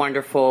for the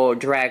wonderful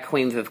Drag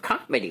Queens of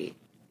Comedy.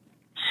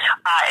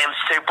 I am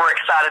super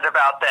excited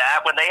about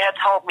that. When they had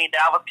told me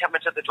that I was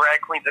coming to the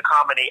Drag Queens of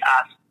Comedy,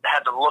 I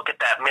had to look at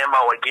that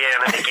memo again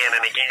and again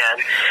and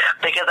again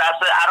because I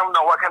said, I don't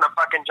know what kind of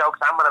fucking jokes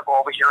I'm going to go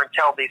over here and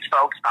tell these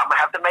folks. I'm going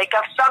to have to make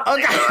up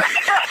something.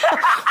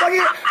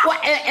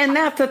 Okay. And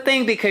that's the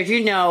thing, because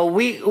we know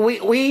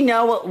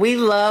we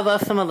love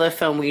us some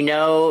Alyssa, and we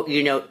know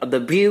the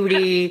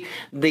beauty.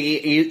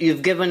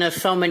 You've given us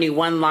so many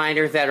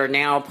one-liners that are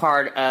now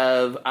part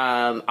of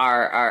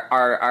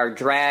our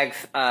drag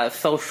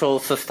social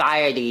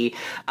society.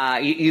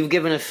 You've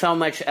given us so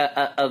much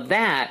of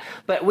that,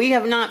 but we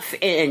have not.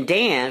 and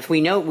dance.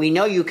 We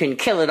know you can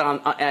kill it on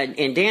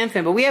in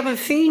dancing, but we haven't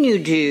seen you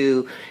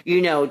do,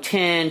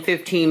 10,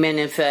 15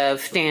 minutes of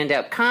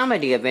stand-up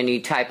comedy of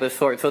any type of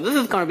sort. So this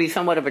is going to be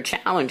somewhat of a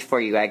challenge for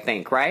you, I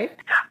think, right?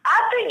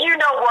 I think you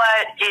know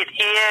what it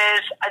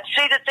is.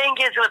 See, the thing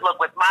is, look,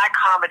 with my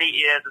comedy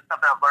is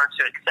something I've learned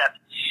to accept.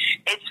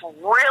 It's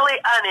really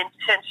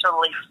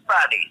unintentionally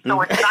funny.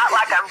 So it's not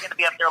like I'm going to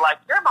be up there like,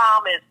 your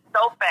mom is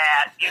so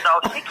fat, she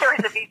carries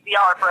a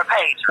VCR for a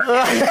pager.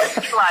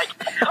 It's like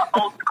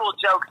old school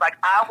jokes. Like,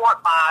 I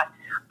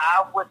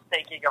was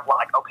thinking of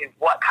like, okay,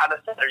 what kind of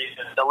set are you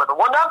going to deliver?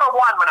 Well, number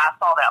one, when I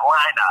saw that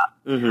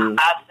lineup,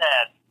 I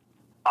said,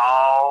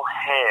 oh,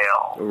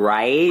 hell.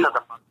 Right. To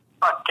the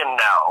fucking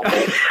no.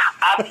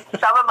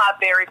 Some of my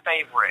very,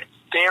 very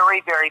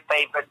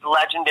favorite,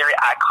 legendary,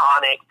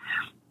 iconic,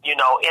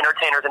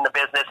 entertainers in the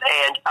business.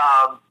 And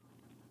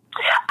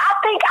I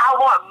think I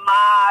want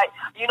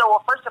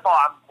well, first of all,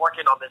 I'm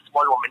working on this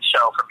one-woman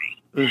show for me.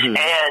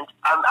 And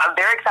I'm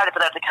very excited for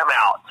that to come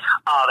out.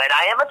 And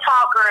I am a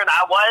talker, and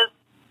I was,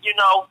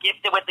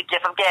 gifted with the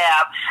gift of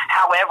gab.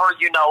 However,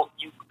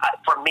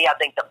 for me, I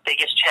think the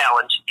biggest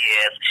challenge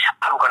is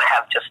I'm going to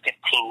have just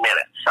 15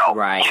 minutes. So,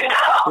 right.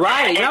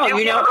 Right. No, if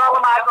you give a girl a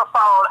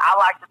microphone, I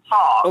like to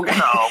talk. Okay.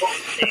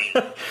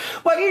 So,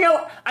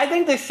 well, I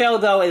think the show,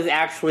 though, is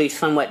actually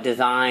somewhat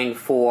designed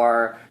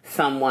for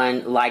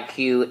someone like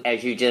you,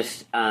 as you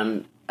just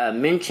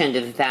mentioned,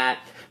 is that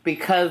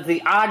because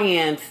the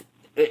audience,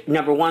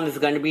 number one, is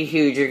going to be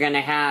huge. You're going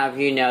to have,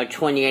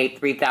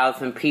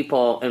 3,000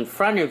 people in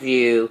front of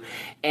you,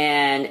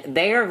 and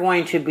they are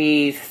going to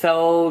be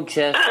so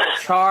just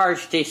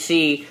charged to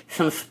see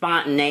some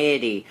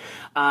spontaneity.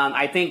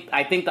 I think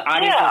the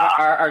audiences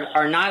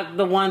are not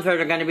the ones that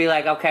are going to be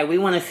like, okay, we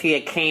want to see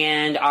it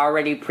canned,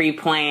 already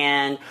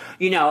pre-planned.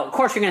 Of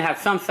course you're going to have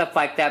some stuff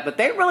like that, but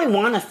they really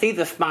want to see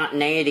the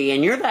spontaneity.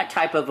 And you're that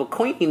type of a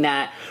queen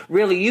that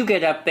really you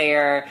get up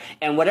there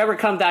and whatever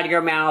comes out of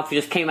your mouth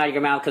just came out of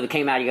your mouth because it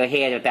came out of your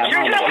head at that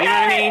moment. You know what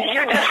I mean?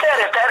 You just said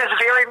it. That is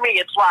very me.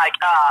 It's like,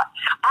 I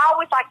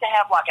always like to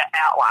have like an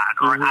outline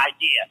or an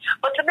idea.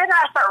 But the minute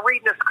I start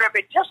reading the script,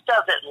 it just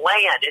doesn't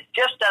land. It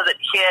just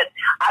doesn't hit.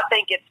 I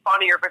think it's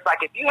funnier if it's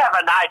like, if you have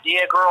an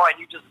idea, girl, and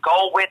you just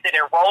go with it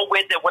and roll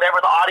with it, whatever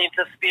the audience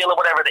is feeling,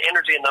 whatever the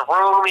energy in the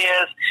room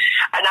is.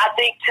 And I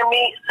think, to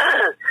me,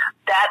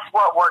 that's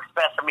what works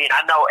best for me. And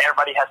I know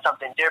everybody has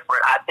something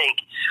different. I think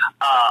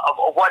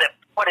of what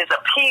is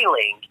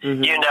appealing,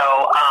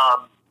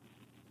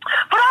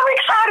 but I'm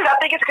excited. I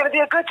think it's going to be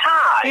a good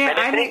time. Yeah, and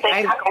if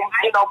anything,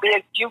 be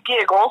a few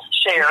giggles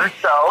shared.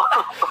 So,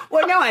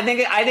 well, no, I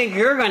think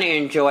you're going to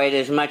enjoy it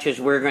as much as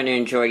we're going to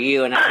enjoy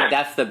you, and I think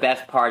that's the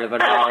best part of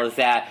it all is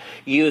that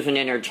you as an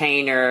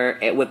entertainer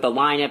with the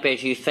lineup,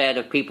 as you said,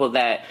 of people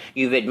that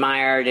you've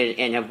admired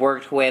and have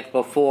worked with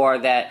before,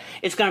 that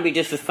it's going to be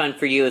just as fun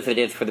for you as it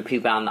is for the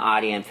people out in the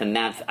audience, and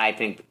that's, I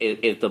think,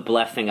 is the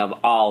blessing of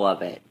all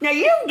of it. Now,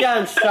 you've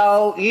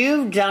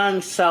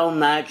done so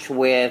much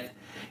with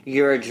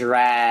your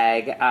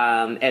drag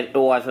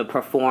or as a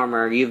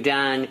performer. You've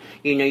done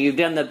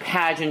the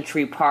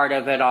pageantry part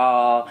of it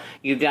all.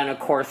 You've done, of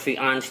course, the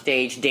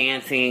onstage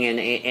dancing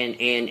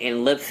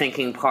and lip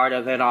syncing part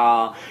of it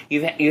all.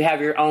 You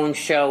have your own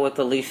show with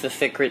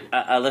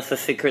Alyssa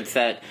Secrets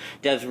that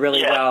does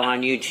really well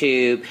on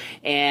YouTube,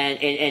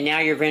 and now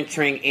you're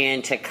venturing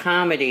into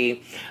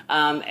comedy.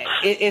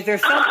 Is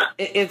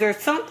there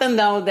something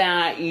though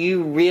that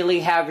you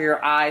really have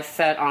your eyes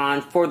set on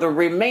for the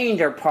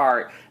remainder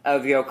part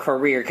of your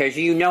career? Because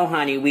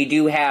honey, we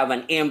do have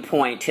an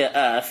endpoint to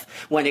us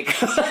when it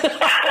comes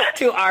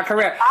to our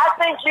career. I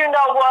think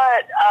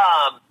what.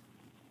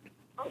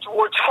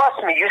 Well,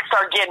 trust me, you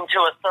start getting to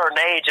a certain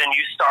age, and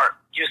you start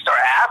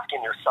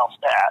asking yourself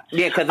that.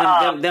 Yeah, because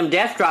them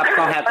death drops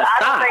gonna have to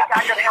stop. I don't think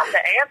I'm gonna have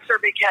to answer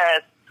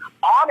because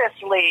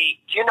honestly,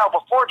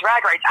 before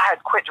Drag Race, I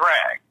had quit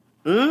drag.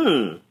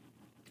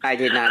 I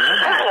did not know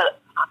that.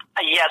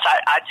 Yes,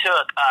 I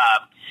took.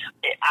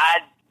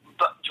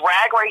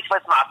 Drag Race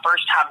was my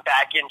first time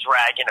back in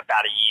drag in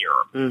about a year.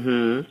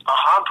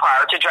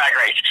 Prior to Drag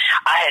Race,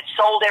 I had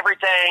sold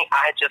everything.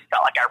 I had just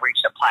felt like I reached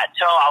a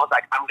plateau. I was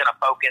like, I'm going to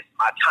focus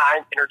my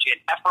time, energy,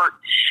 and effort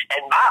and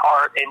my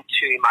art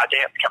into my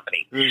dance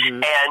company.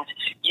 And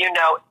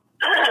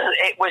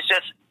it was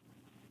just.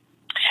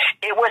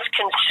 It was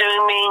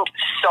consuming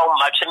so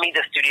much of me.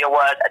 The studio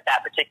was, at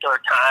that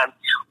particular time,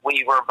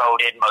 we were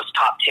voted most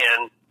top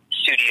 10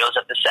 studios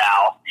of the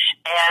South.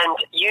 And,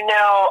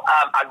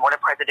 I won a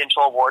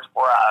presidential award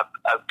for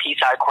a piece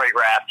I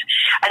choreographed.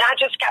 And I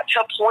just got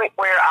to a point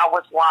where I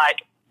was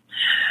like,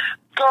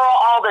 girl,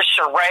 all the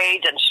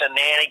charades and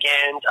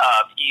shenanigans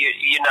of,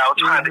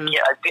 trying to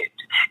get a bit.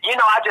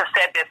 I just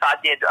said this. I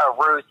did a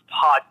Ruth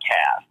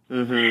podcast.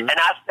 And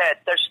I said,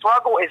 the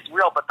struggle is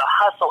real, but the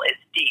hustle is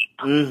deep.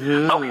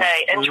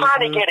 Okay? And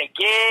trying to get a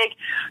gig,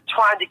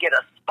 trying to get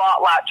a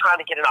spotlight, trying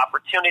to get an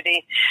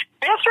opportunity.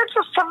 This is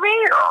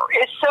severe.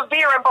 It's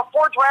severe. And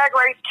before Drag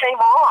Race came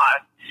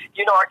on,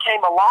 or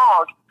came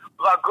along,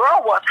 the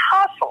girl was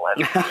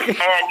hustling.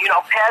 And,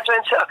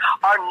 pageants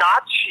are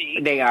not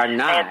cheap. They are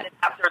not. And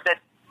after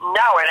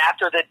No, and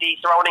after the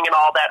dethroning and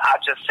all that, I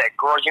just said,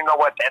 girl, you know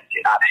what? That's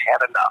it. I've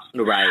had enough.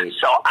 Right.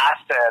 So I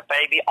said,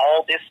 baby,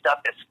 all this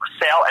stuff is for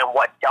sale, and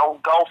what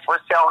don't go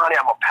for sale, honey,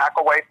 I'm going to pack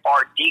away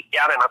far deep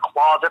down in a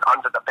closet,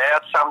 under the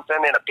bed,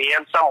 something, in a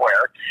bin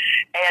somewhere,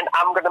 and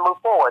I'm going to move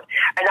forward.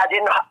 And I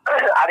didn't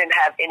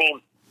have any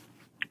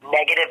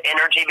negative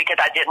energy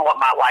because I didn't want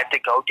my life to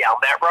go down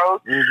that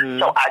road.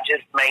 So I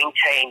just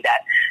maintained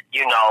that,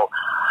 you know,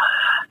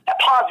 a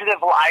positive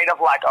light of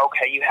like,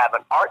 okay, you have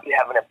an art, you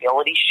have an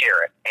ability,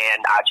 share it.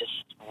 And I just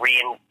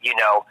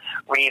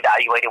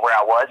reevaluated where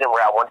I was and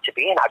where I wanted to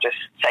be, and I just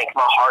sank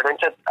my heart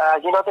into,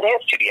 the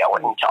dance studio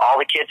and to all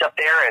the kids up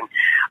there. And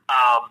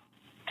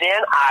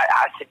then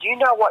I said, you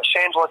know what,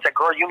 Shangela? I said,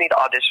 girl, you need to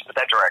audition for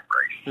that Drag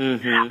Race.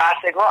 I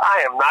said, girl,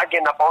 I am not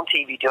getting up on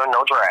TV doing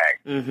no drag.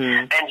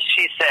 And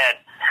she said,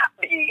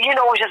 you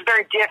know, it was just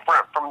very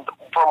different from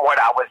what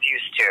I was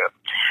used to.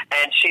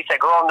 And she said,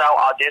 girl, no,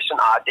 auditioned.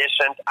 I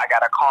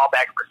got a call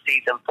back for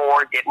season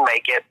 4, didn't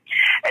make it.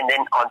 And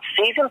then on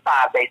season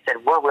 5, they said,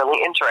 we're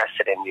really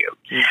interested in you.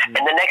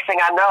 And the next thing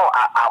I know,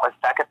 I was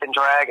back up in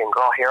drag, and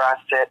girl, here I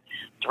sit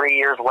 3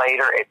 years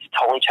later. It's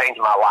totally changed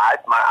my life,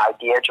 my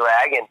idea of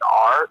drag and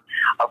art,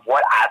 of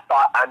what I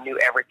thought I knew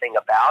everything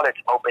about. It's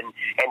opened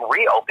and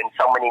reopened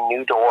so many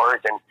new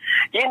doors. And,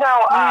 you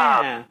know,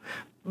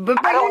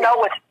 But I don't know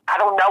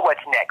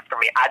what's next for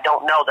me. I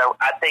don't know, though.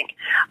 I think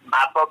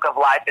my book of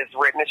life is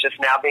written. It's just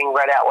now being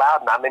read out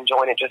loud, and I'm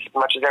enjoying it just as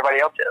much as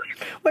everybody else is.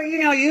 Well,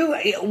 you know,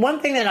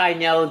 one thing that I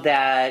know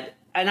that,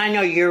 and I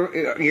know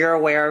you're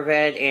aware of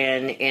it,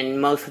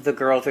 and most of the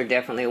girls are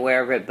definitely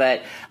aware of it,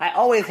 but I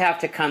always have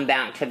to come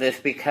back to this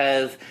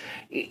because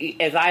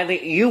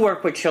you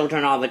work with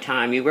children all the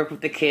time. You work with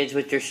the kids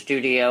with your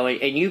studio,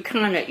 and you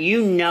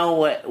know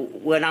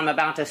what I'm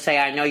about to say.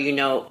 I know you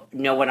know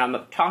what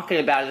I'm talking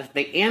about is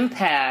the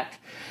impact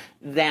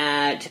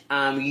that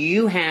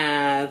you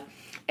have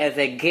as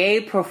a gay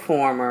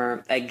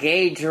performer, a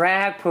gay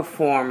drag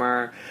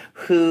performer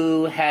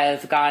who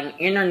has gotten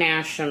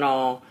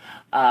international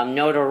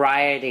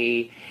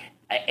notoriety.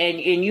 And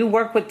you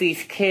work with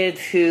these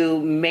kids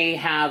who may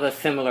have a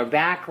similar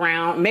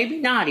background, maybe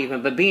not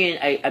even, but being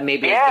a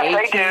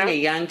gay teen, a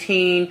young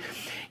teen,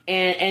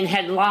 and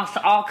had lost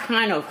all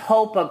kind of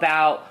hope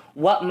about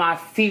what my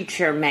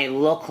future may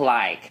look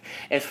like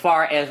as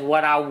far as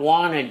what I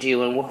want to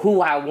do and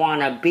who I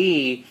want to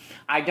be.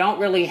 I don't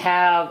really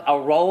have a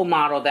role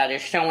model that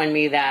is showing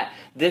me that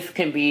this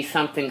can be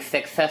something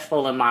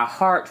successful in my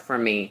heart for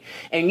me.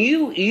 And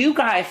you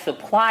guys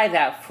supply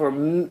that for,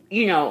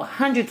 you know,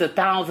 hundreds of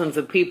thousands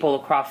of people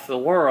across the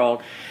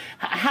world.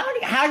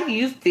 How do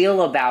you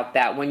feel about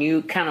that when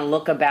you kind of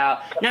look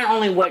about not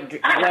only what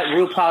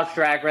RuPaul's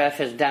Drag Race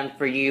has done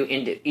for you,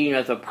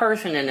 as a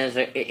person and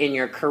in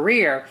your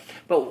career,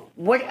 but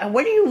what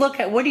do you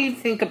look at? What do you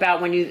think about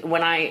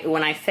when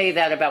I say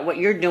that about what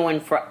you're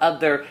doing for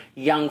other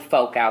young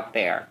folk out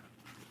there?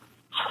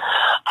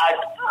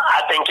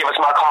 I think it was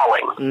my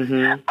calling.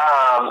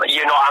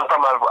 I'm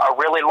from a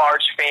really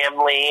large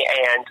family,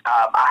 and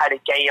I had a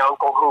gay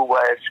uncle who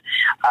was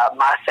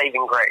my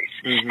saving grace,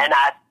 and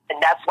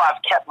that's why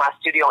I've kept my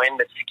studio in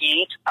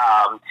Mesquite.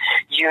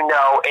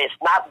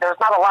 There's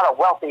not a lot of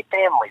wealthy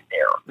families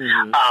there,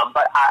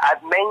 but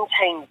I've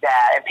maintained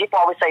that. And people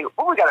always say,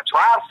 "Oh, we got to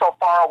drive so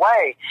far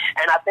away."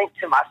 And I think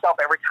to myself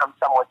every time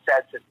someone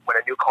says it, when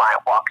a new client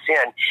walks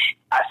in,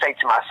 I say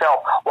to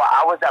myself, "Well,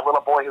 I was that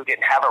little boy who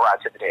didn't have a ride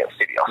to the dance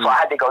studio, so I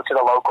had to go to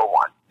the local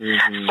one."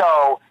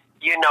 So,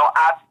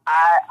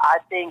 I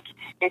think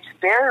it's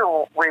very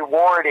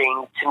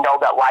rewarding to know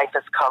that life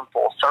has come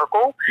full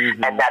circle,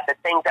 and that the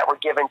things that were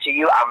given to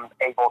you, I'm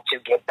able to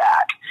give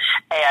back.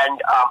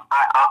 And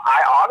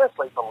I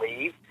honestly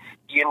believe,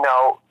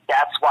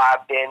 that's why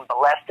I've been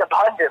blessed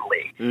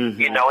abundantly.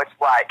 It's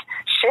like,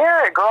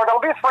 share it, girl.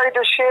 Don't be afraid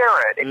to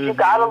share it. If you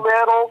got a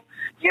little,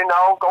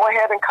 go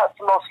ahead and cut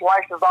some of those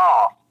slices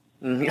off.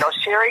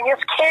 Sharing is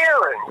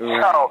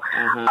caring. So,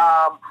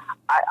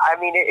 I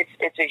mean,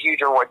 it's a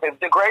huge reward.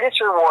 The greatest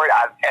reward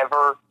I've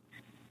ever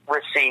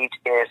received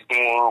is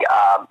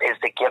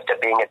the gift of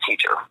being a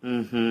teacher.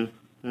 And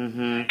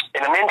a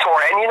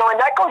mentor, and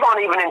that goes on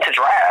even into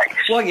drag.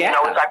 Well, yeah.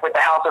 It's like with the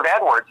House of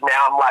Edwards.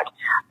 Now I'm like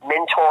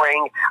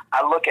mentoring.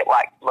 I look at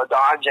like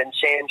LaDonja and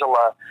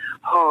Shangela,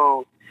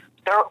 who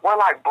we're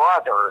like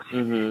brothers,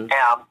 and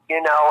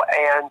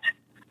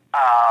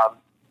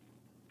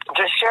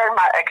just sharing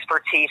my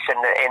expertise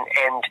and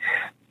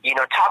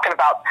talking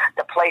about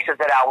the places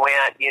that I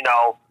went,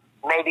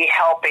 maybe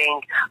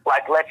helping,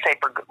 like, let's say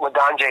for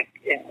LaDonja,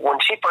 when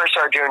she first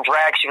started doing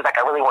drag, she was like,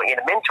 I really want you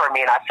to mentor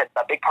me. And I said,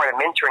 a big part of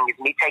mentoring is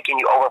me taking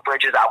you over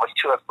bridges I was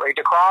too afraid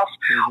to cross,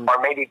 or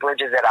maybe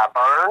bridges that I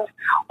burned,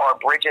 or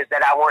bridges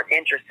that I weren't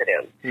interested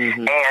in.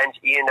 And,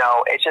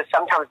 it's just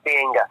sometimes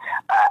being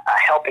a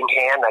helping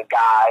hand, a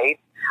guide.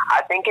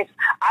 I think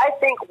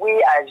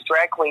we as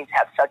drag queens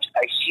have such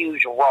a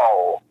huge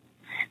role,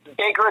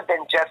 bigger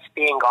than just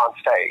being on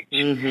stage.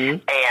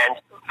 And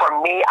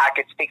for me, I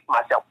could speak for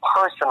myself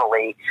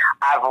personally.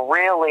 I've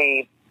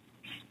really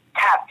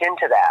tapped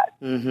into that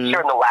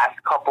here in the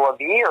last couple of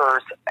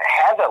years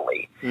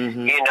heavily.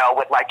 You know,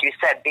 with, like you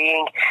said,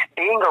 being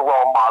a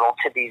role model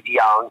to these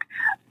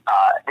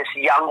this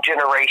young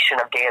generation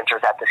of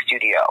dancers at the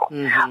studio,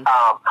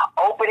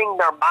 opening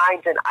their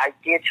minds and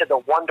ideas to the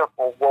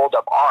wonderful world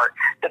of art.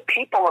 The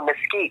people in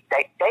Mesquite,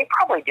 they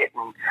probably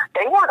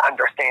they weren't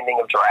understanding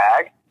of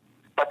drag,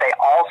 but they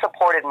all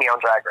supported me on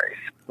Drag Race.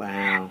 Wow.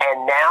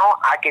 And now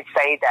I could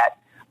say that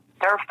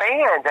they're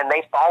fans and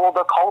they follow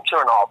the culture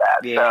and all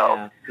that.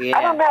 So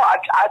I don't know.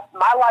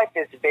 My life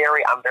is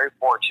I'm very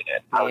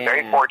fortunate. I was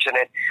very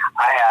fortunate.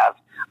 I have,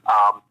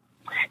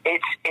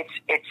 it's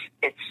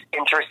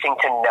interesting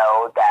to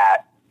know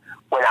that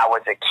when I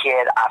was a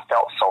kid, I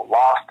felt so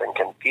lost and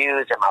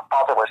confused, and my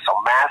father was so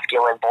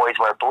masculine. Boys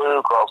wear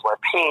blue, girls wear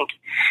pink.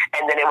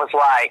 And then it was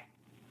like,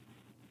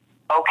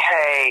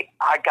 okay,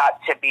 I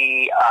got to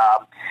be,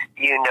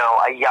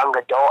 a young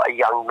adult, a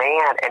young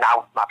man, and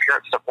my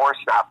parents divorced,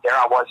 and there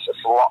I was just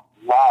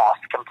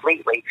lost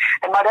completely.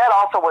 And my dad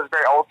also was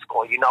very old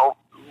school,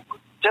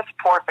 just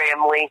poor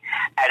family.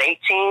 At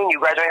 18, you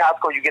graduate high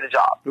school, you get a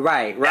job.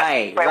 Right.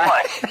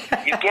 What?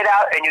 You get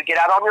out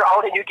on your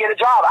own and you get a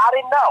job. I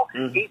didn't know.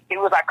 He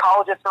was like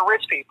colleges for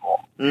rich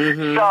people.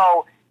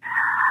 So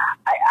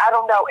I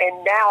don't know.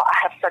 And now I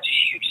have such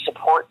a huge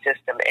support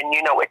system. And,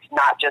 it's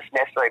not just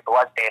necessarily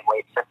blood family.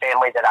 It's the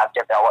family that I've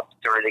developed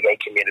through the gay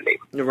community.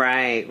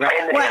 Right.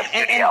 In the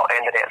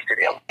dance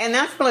studio. And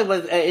that's really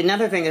was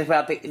another thing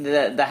about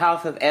the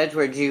House of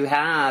Edwards. You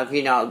have,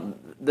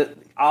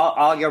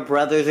 all your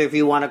brothers, if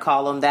you want to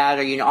call them that,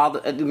 or all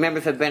the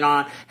members have been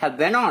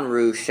on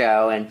Rue's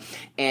show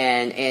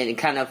and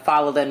kind of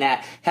followed in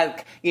that.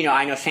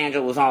 I know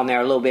Sandra was on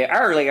there a little bit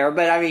earlier,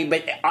 but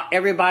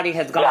everybody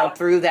has gone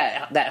through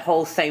that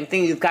whole same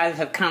thing. You guys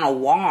have kind of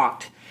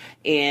walked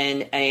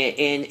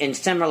in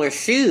similar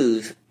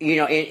shoes,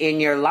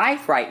 in your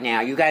life right now.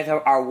 You guys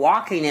are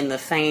walking in the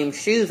same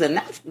shoes, and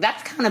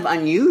that's kind of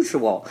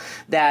unusual.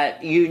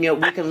 That we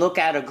can look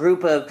at a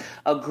group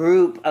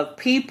of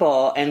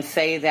people and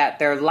say that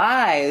their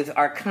lives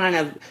are kind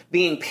of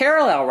being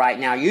parallel right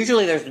now.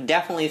 Usually, there's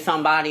definitely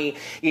somebody,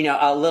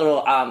 a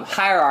little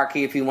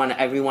hierarchy, if you want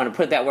to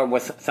put that word, where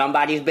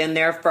somebody's been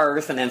there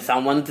first and then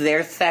someone's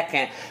there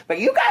second. But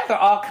you guys are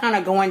all kind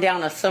of going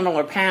down a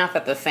similar path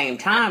at the same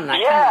time. And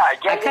I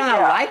kind of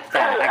like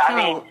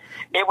that.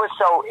 It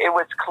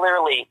was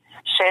clearly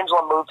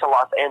Shangela moved to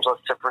Los Angeles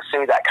to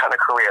pursue that kind of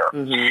career.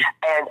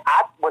 And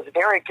I was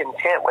very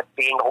content with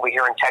being over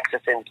here in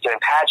Texas and doing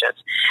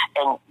pageants.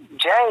 And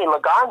Jay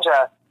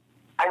Laganja,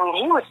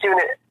 he was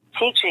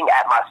teaching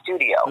at my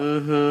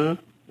studio.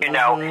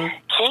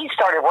 He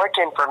started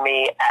working for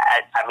me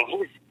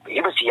he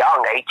was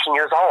young, 18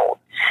 years old.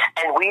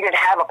 And we didn't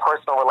have a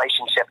personal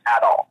relationship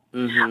at all.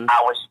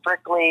 I was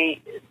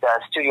strictly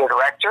the studio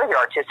director, the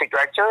artistic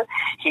director.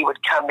 He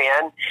would come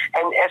in,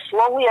 and as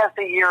slowly as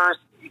the years,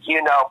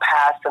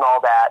 passed and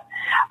all that,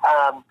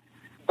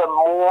 the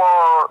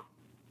more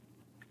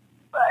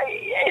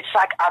it's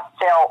like I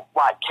felt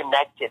like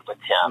connected with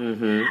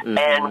him,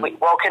 and we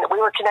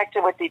were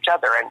connected with each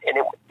other, and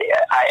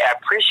I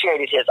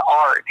appreciated his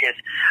art, his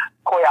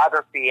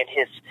choreography, and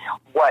his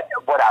what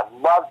I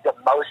loved the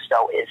most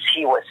though is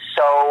he was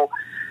so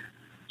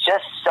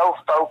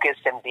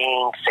focused in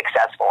being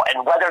successful,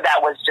 and whether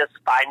that was just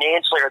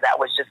financially or that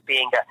was just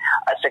being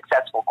a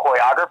successful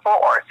choreographer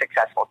or a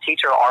successful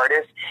teacher or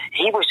artist,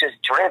 he was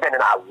just driven,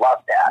 and I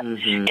loved that.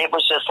 It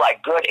was just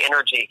like good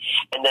energy.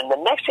 And then the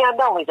next thing I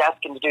know, he's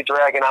asking to do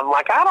drag, and I'm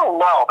like, I don't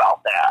know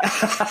about that.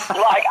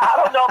 I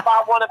don't know if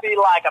I want to be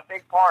like a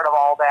big part of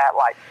all that.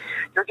 Like,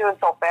 you're doing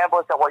so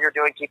fabulous at what you're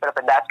doing, keep it up.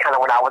 And that's kind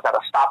of when I was at a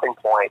stopping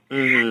point.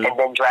 And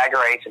then Drag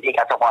Race, and he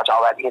got to watch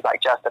all that, and he's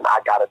like, Justin, I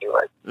got to do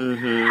it.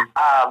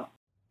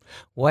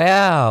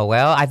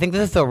 Well, I think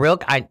this is the real.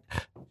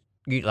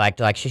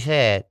 Like she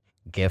said,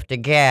 gift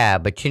of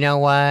gab. But you know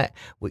what?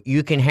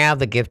 You can have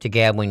the gift of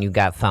gab when you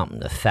got something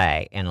to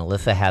say. And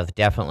Alyssa has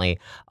definitely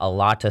a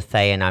lot to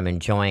say, and I'm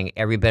enjoying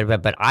every bit of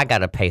it. But I got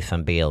to pay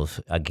some bills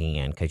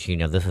again because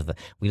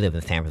we live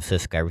in San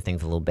Francisco.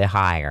 Everything's a little bit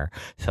higher,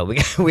 so we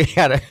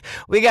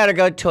gotta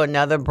go to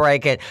another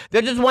break. And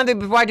there's just one thing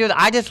before I do it.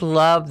 I just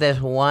love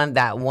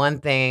that one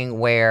thing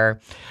where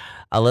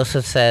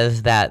Alyssa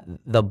says that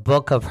the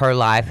book of her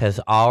life has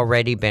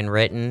already been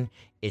written.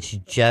 It's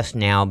just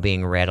now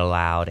being read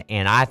aloud.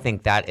 And I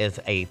think that is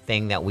a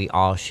thing that we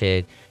all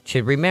should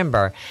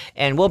remember.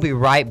 And we'll be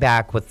right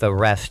back with the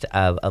rest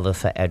of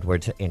Alyssa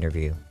Edwards'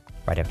 interview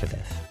right after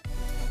this.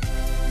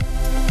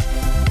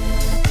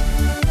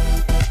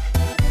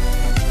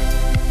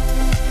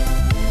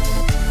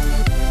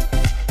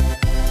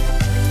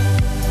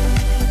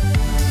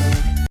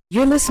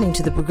 You're listening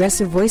to the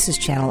Progressive Voices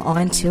channel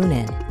on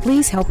TuneIn.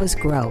 Please help us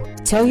grow.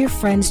 Tell your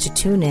friends to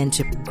tune in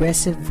to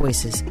Progressive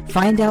Voices.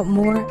 Find out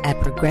more at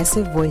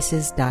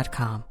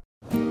progressivevoices.com.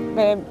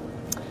 Babe,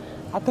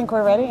 I think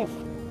we're ready.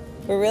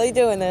 We're really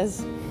doing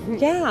this.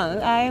 Yeah,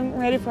 I'm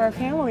ready for our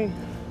family.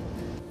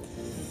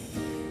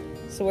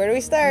 So where do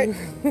we start?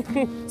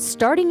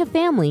 Starting a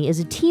family is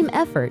a team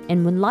effort,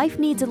 and when life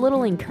needs a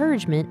little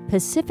encouragement,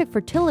 Pacific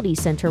Fertility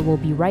Center will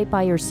be right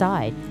by your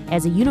side.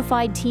 As a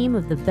unified team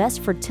of the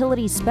best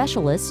fertility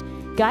specialists,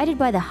 guided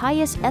by the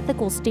highest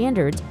ethical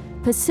standards,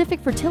 Pacific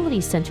Fertility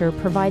Center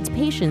provides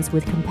patients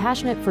with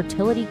compassionate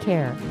fertility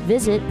care.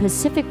 Visit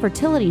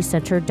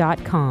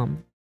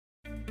pacificfertilitycenter.com.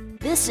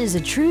 This is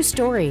a true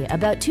story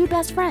about two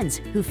best friends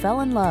who fell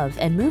in love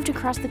and moved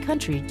across the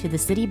country to the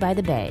city by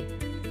the bay.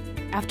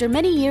 After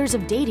many years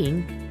of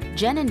dating,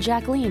 Jen and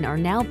Jacqueline are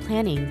now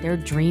planning their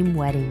dream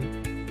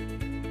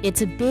wedding.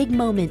 It's a big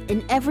moment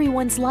in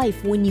everyone's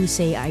life when you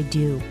say I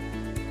do,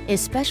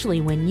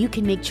 especially when you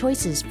can make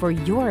choices for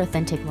your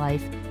authentic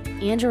life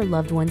and your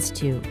loved ones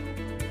too.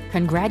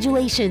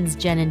 Congratulations,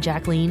 Jen and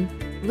Jacqueline.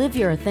 Live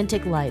your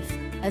authentic life.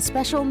 A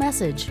special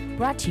message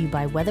brought to you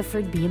by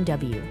Weatherford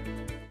BMW.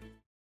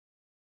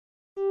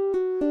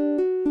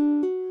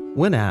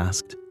 When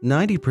asked,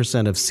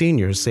 90% of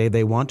seniors say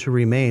they want to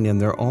remain in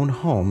their own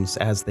homes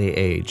as they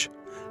age.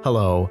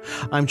 Hello,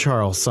 I'm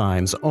Charles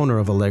Symes, owner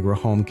of Allegra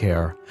Home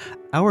Care.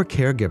 Our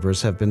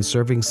caregivers have been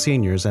serving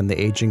seniors and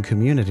the aging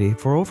community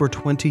for over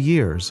 20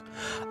 years.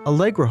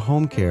 Allegra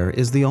Home Care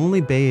is the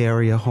only Bay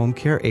Area home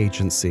care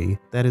agency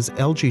that is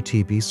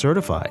LGTB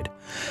certified.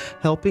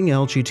 Helping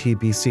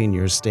LGTB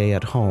seniors stay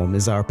at home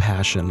is our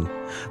passion.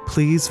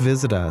 Please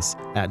visit us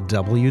at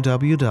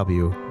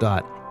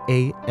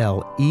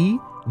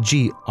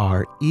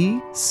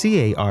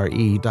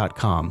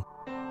www.alegrecare.com.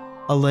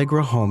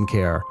 Allegra Home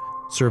Care,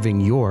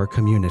 serving your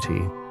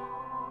community.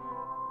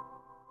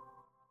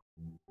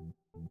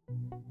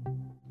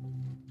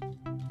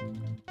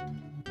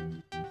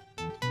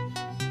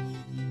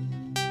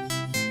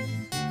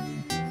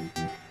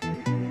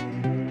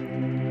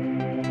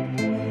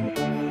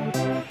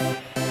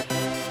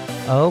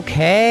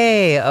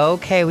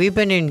 Okay. We've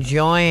been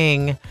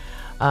enjoying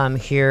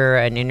here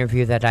an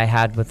interview that I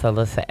had with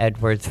Alyssa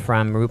Edwards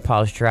from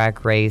RuPaul's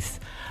Drag Race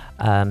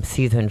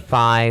season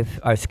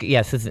 5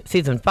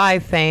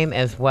 fame,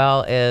 as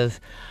well as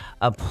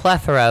a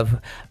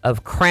plethora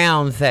of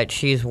crowns that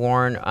she's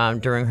worn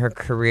during her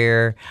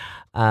career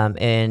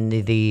in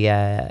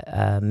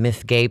the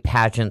Miss Gay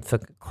pageants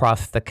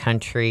across the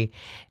country.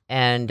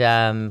 And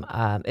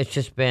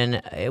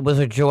it was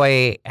a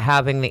joy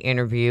having the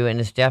interview, and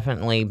it's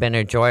definitely been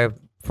a joy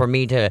for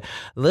me to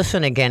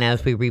listen again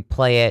as we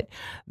replay it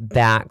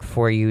back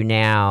for you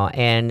now.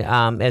 And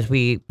as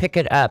we pick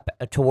it up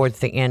towards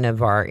the end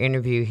of our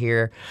interview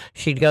here,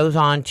 she goes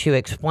on to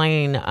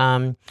explain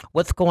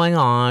what's going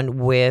on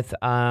with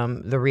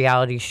the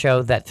reality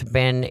show that's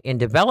been in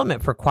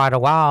development for quite a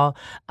while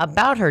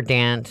about her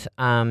dance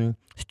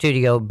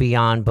studio,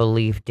 Beyond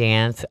Belief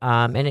Dance,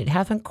 and it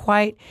hasn't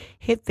quite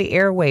hit the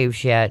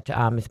airwaves yet.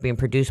 It's being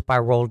produced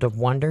by World of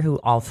Wonder, who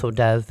also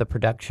does the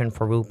production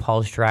for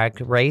RuPaul's Drag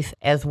Race,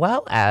 as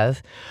well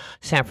as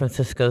San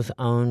Francisco's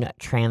own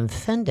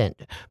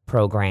Transcendent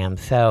program.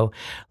 So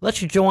let's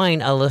join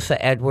Alyssa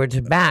Edwards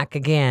back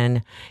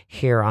again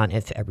here on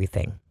It's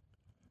Everything.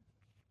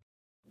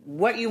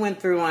 What you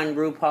went through on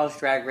RuPaul's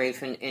Drag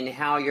Race and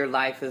how your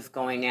life is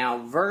going now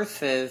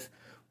versus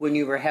when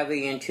you were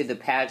heavy into the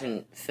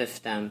pageant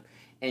system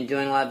and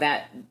doing all of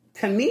that,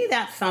 to me,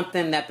 that's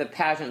something that the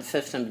pageant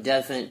system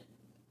doesn't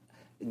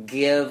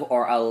give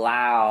or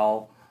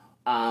allow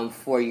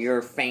for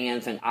your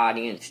fans and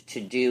audience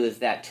to do, is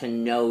that to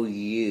know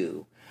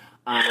you.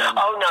 No.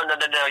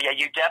 Yeah,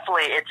 you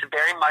definitely, it's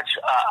very much,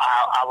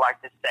 I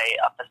like to say,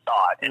 a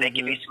facade, and it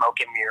can be smoke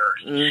and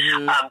mirrors.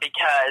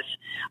 Because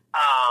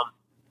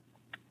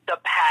the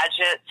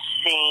pageant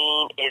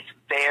scene is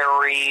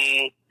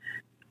very...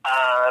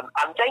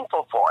 I'm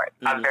thankful for it.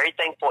 I'm very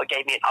thankful. It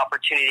gave me an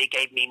opportunity. It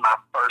gave me my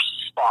first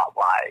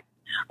spotlight,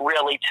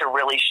 really, to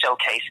really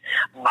showcase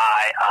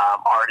my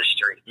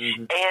artistry.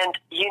 And,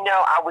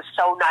 I was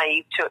so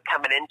naive to it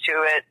coming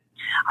into it.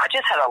 I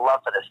just had a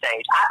love for the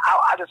stage.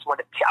 I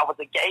was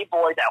a gay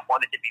boy that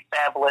wanted to be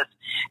fabulous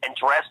and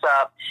dress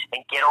up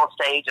and get on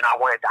stage, and I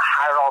wanted to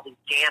hire all these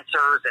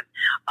dancers. And,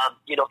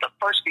 the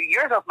first few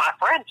years of my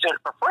friends did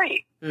it for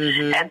free.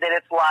 And then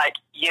it's like,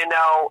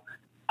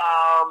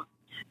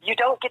 you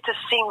don't get to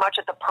see much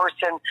of the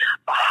person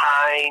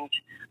behind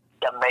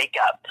the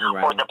makeup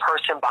or the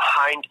person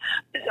behind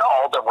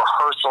all the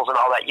rehearsals and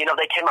all that.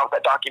 They came out with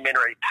that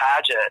documentary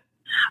pageant.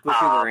 Which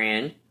you were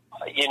in.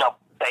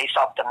 Based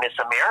off the Miss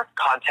America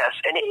contest.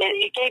 And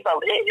it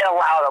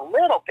allowed a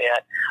little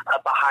bit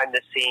behind the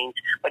scenes,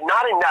 but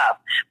not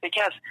enough,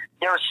 because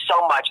there's so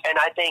much. And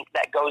I think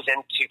that goes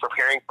into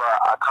preparing for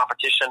a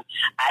competition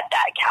at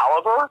that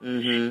caliber.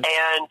 And,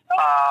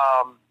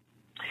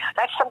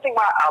 that's something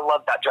I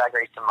love about Drag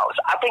Race the most.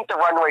 I think the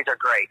runways are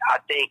great. I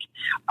think,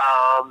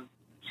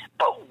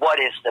 but what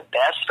is the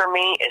best for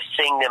me is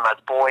seeing them as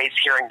boys,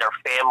 hearing their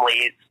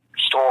families'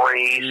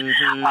 stories,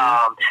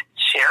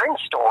 sharing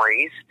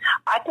stories.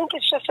 I think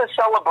it's just a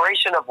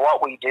celebration of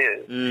what we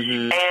do.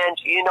 And,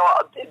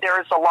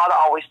 there's a lot of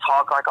always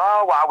talk like,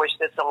 oh, well, I wish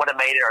this one would have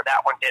made it, or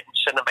that one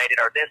shouldn't have made it,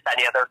 or this, that,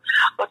 and the other.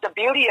 But the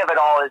beauty of it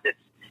all is it's,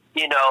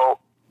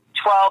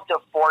 12 to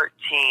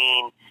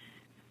 14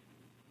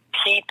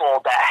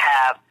 people that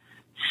have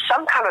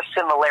some kind of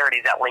similarity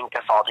that link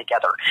us all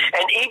together.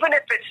 And even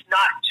if it's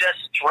not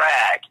just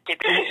drag.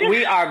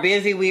 We are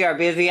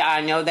busy. I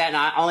know that. And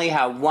I only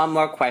have one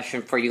more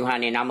question for you,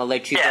 honey, and I'm going to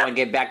let you go and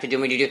get back to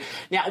doing what you do.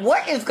 Now,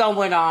 what is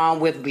going on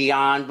with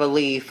Beyond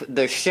Belief,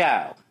 the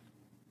show?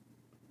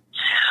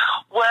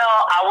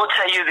 Well, I will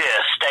tell you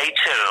this. Stay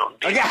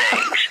tuned these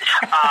days.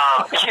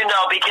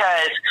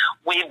 Because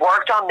we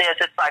worked on this.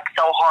 It's like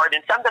so hard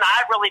and something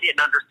I really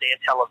didn't understand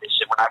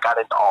television when I got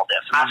into all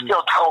this. And I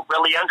still don't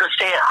really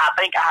understand. I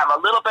think I have a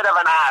little bit of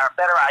a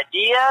better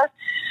idea.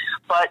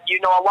 But,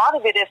 a lot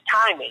of it is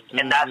timing.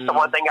 And that's the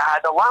one thing I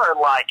had to learn.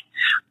 Like,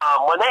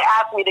 when they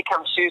asked me to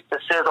come shoot the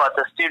sizzle at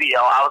the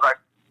studio, I was like,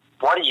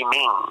 what do you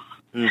mean?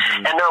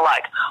 And they're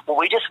like, well,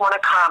 we just want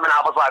to come. And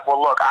I was like, well,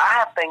 look, I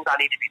have things I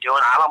need to be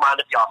doing. I don't mind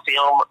if y'all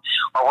film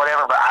or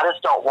whatever, but I just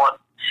don't want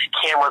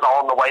cameras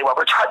all in the way while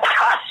we're trying to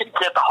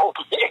get the whole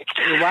thing.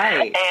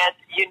 Right. And,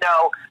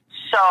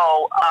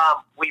 so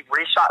we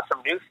reshot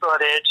some new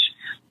footage.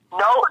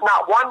 No,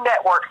 not one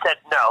network said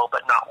no,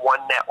 but not one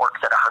network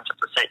said 100%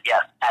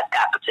 yes at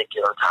that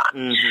particular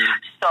time.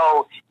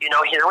 So,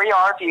 here we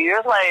are a few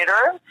years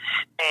later,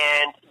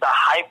 and the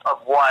hype of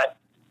what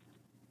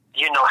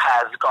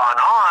has gone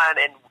on,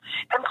 and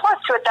plus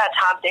too, at that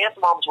time, Dance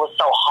Moms was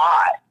so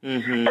hot.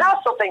 And I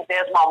also think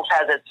Dance Moms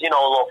has its, a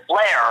little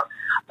flair,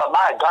 but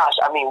my gosh,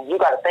 I mean, you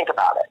got to think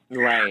about it.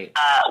 Right.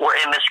 We're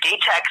in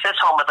Mesquite, Texas,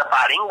 home of the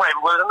Fighting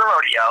Ramblers and the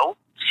Rodeo,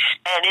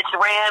 and it's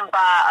ran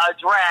by a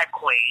drag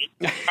queen,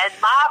 and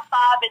my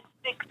 5 and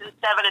 6 and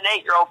 7 and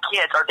 8-year-old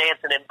kids are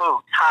dancing in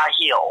boots, high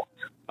heels.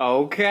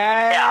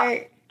 Okay.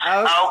 Yeah.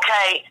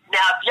 Okay,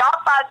 now if y'all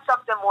find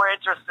something more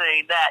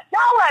interesting, that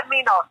y'all let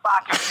me know so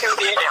I can tune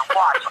in and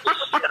watch this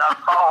shit.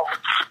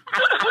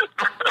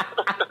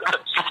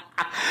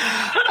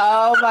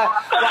 Oh my!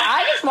 Well,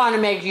 I just want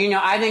to make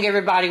I think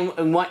everybody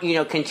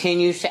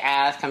continues to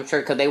ask. I'm sure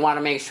because they want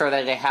to make sure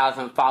that it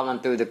hasn't fallen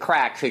through the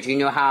cracks. Because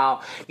No.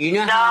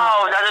 We're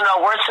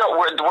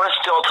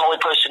still totally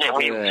pushing it.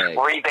 We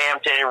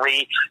revamped it and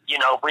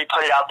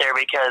re-put it out there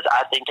because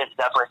I think it's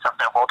definitely something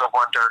that World of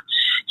Wonder.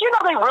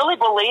 They really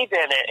believe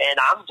in it, and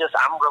I'm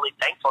really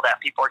thankful that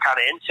people are kind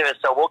of into it.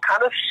 So we'll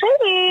kind of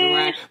see.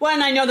 Right. Well,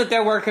 and I know that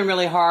they're working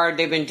really hard.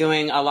 They've been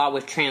doing a lot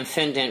with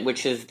Transcendent,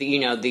 which is the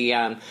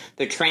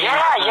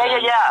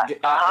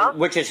trans,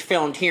 which is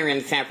filmed here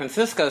in San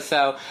Francisco.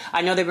 So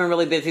I know they've been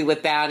really busy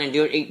with that, and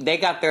they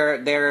got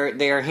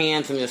their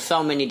hands in just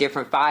so many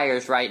different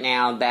fires right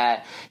now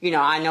that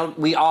I know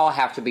we all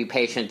have to be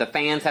patient. The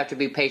fans have to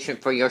be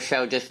patient for your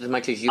show just as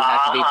much as you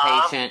have to be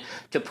patient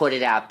to put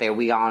it out there.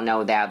 We all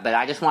know that, but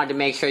I just wanted to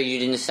make sure you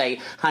didn't say,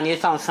 honey,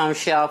 it's on some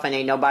shelf and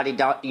ain't nobody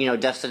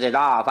dusted it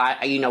off.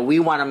 We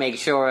want to make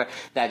sure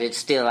that it's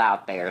still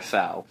out there.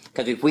 So,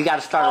 because if we got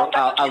to start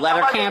a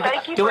letter campaign,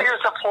 thank you for your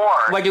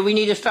support. What do we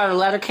need to start a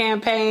letter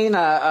campaign?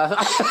 I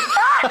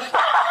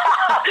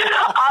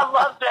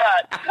love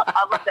that.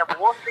 But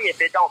we'll see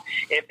if it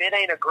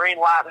ain't a green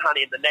light,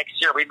 honey. The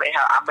next year I may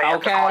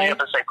have to call you up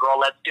and say, girl,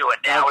 let's do it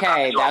now.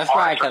 Okay, that's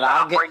right. Because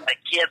I'll bring the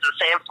kids to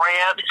San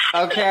Fran.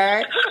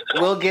 Okay,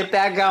 we'll get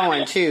that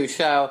going too.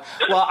 So,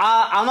 well,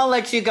 I'm gonna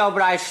let you go,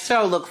 but I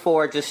so look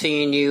forward to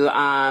seeing you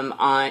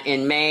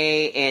in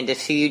May and to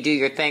see you do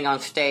your thing on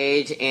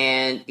stage.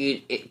 And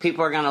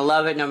people are gonna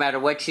love it no matter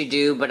what you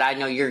do. But I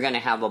know you're gonna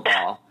have a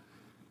ball.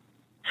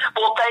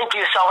 Well, thank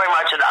you so very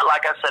much. And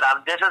like I said,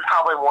 this is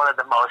probably one of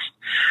the most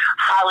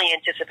highly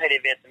anticipated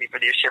events for me for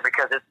this year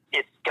because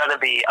it's going to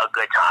be a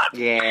good time.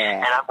 Yeah.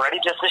 And I'm ready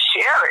just to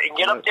share it and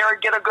get up there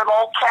and get a good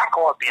old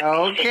cackle up in me.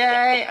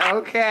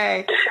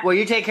 Okay. Well,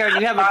 you take care.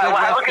 You have a good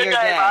rest of your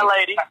day. Bye,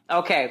 lady.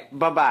 Okay.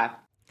 Bye-bye.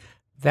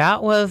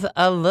 That was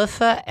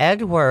Alyssa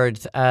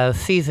Edwards of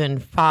Season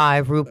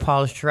 5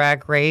 RuPaul's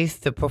Drag Race,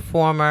 the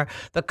performer,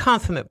 the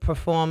consummate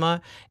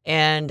performer,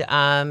 and,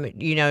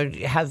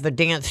 has the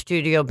dance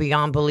studio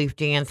Beyond Belief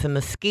Dance in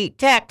Mesquite,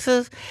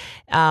 Texas,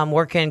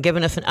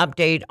 giving us an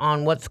update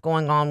on what's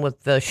going on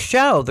with the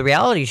show, the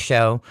reality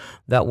show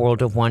that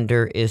World of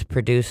Wonder is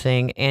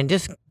producing, and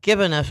just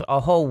giving us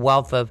a whole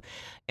wealth of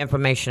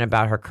information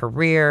about her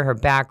career, her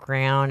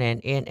background,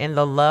 and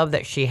the love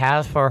that she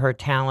has for her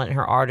talent,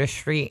 her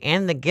artistry,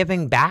 and the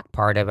giving back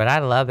part of it. I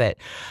love it.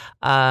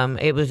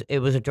 It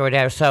was a joy to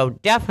have. So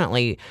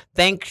definitely,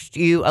 thanks to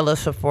you,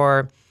 Alyssa,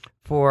 for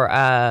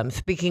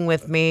speaking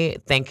with me.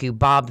 Thank you,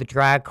 Bob the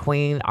Drag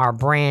Queen, our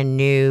brand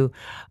new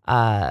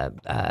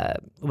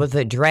was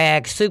a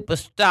drag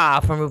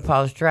superstar from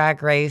RuPaul's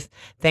Drag Race.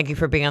 Thank you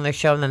for being on the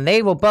show. And then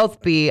they will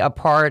both be a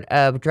part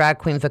of Drag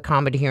Queens of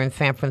Comedy here in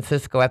San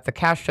Francisco at the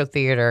Castro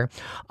Theater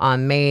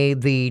on May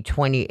the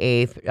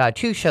 28th.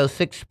 2 shows,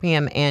 6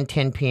 p.m. and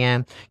 10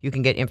 p.m. You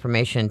can get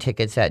information and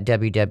tickets at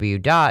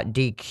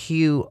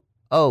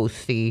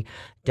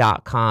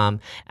www.dqoc.com.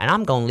 And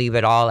I'm going to leave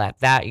it all at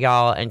that,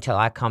 y'all, until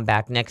I come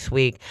back next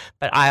week.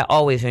 But I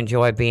always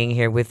enjoy being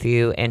here with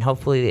you, and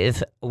hopefully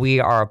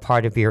we are a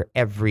part of your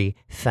every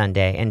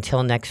Sunday.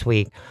 Until next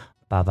week,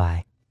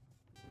 bye-bye.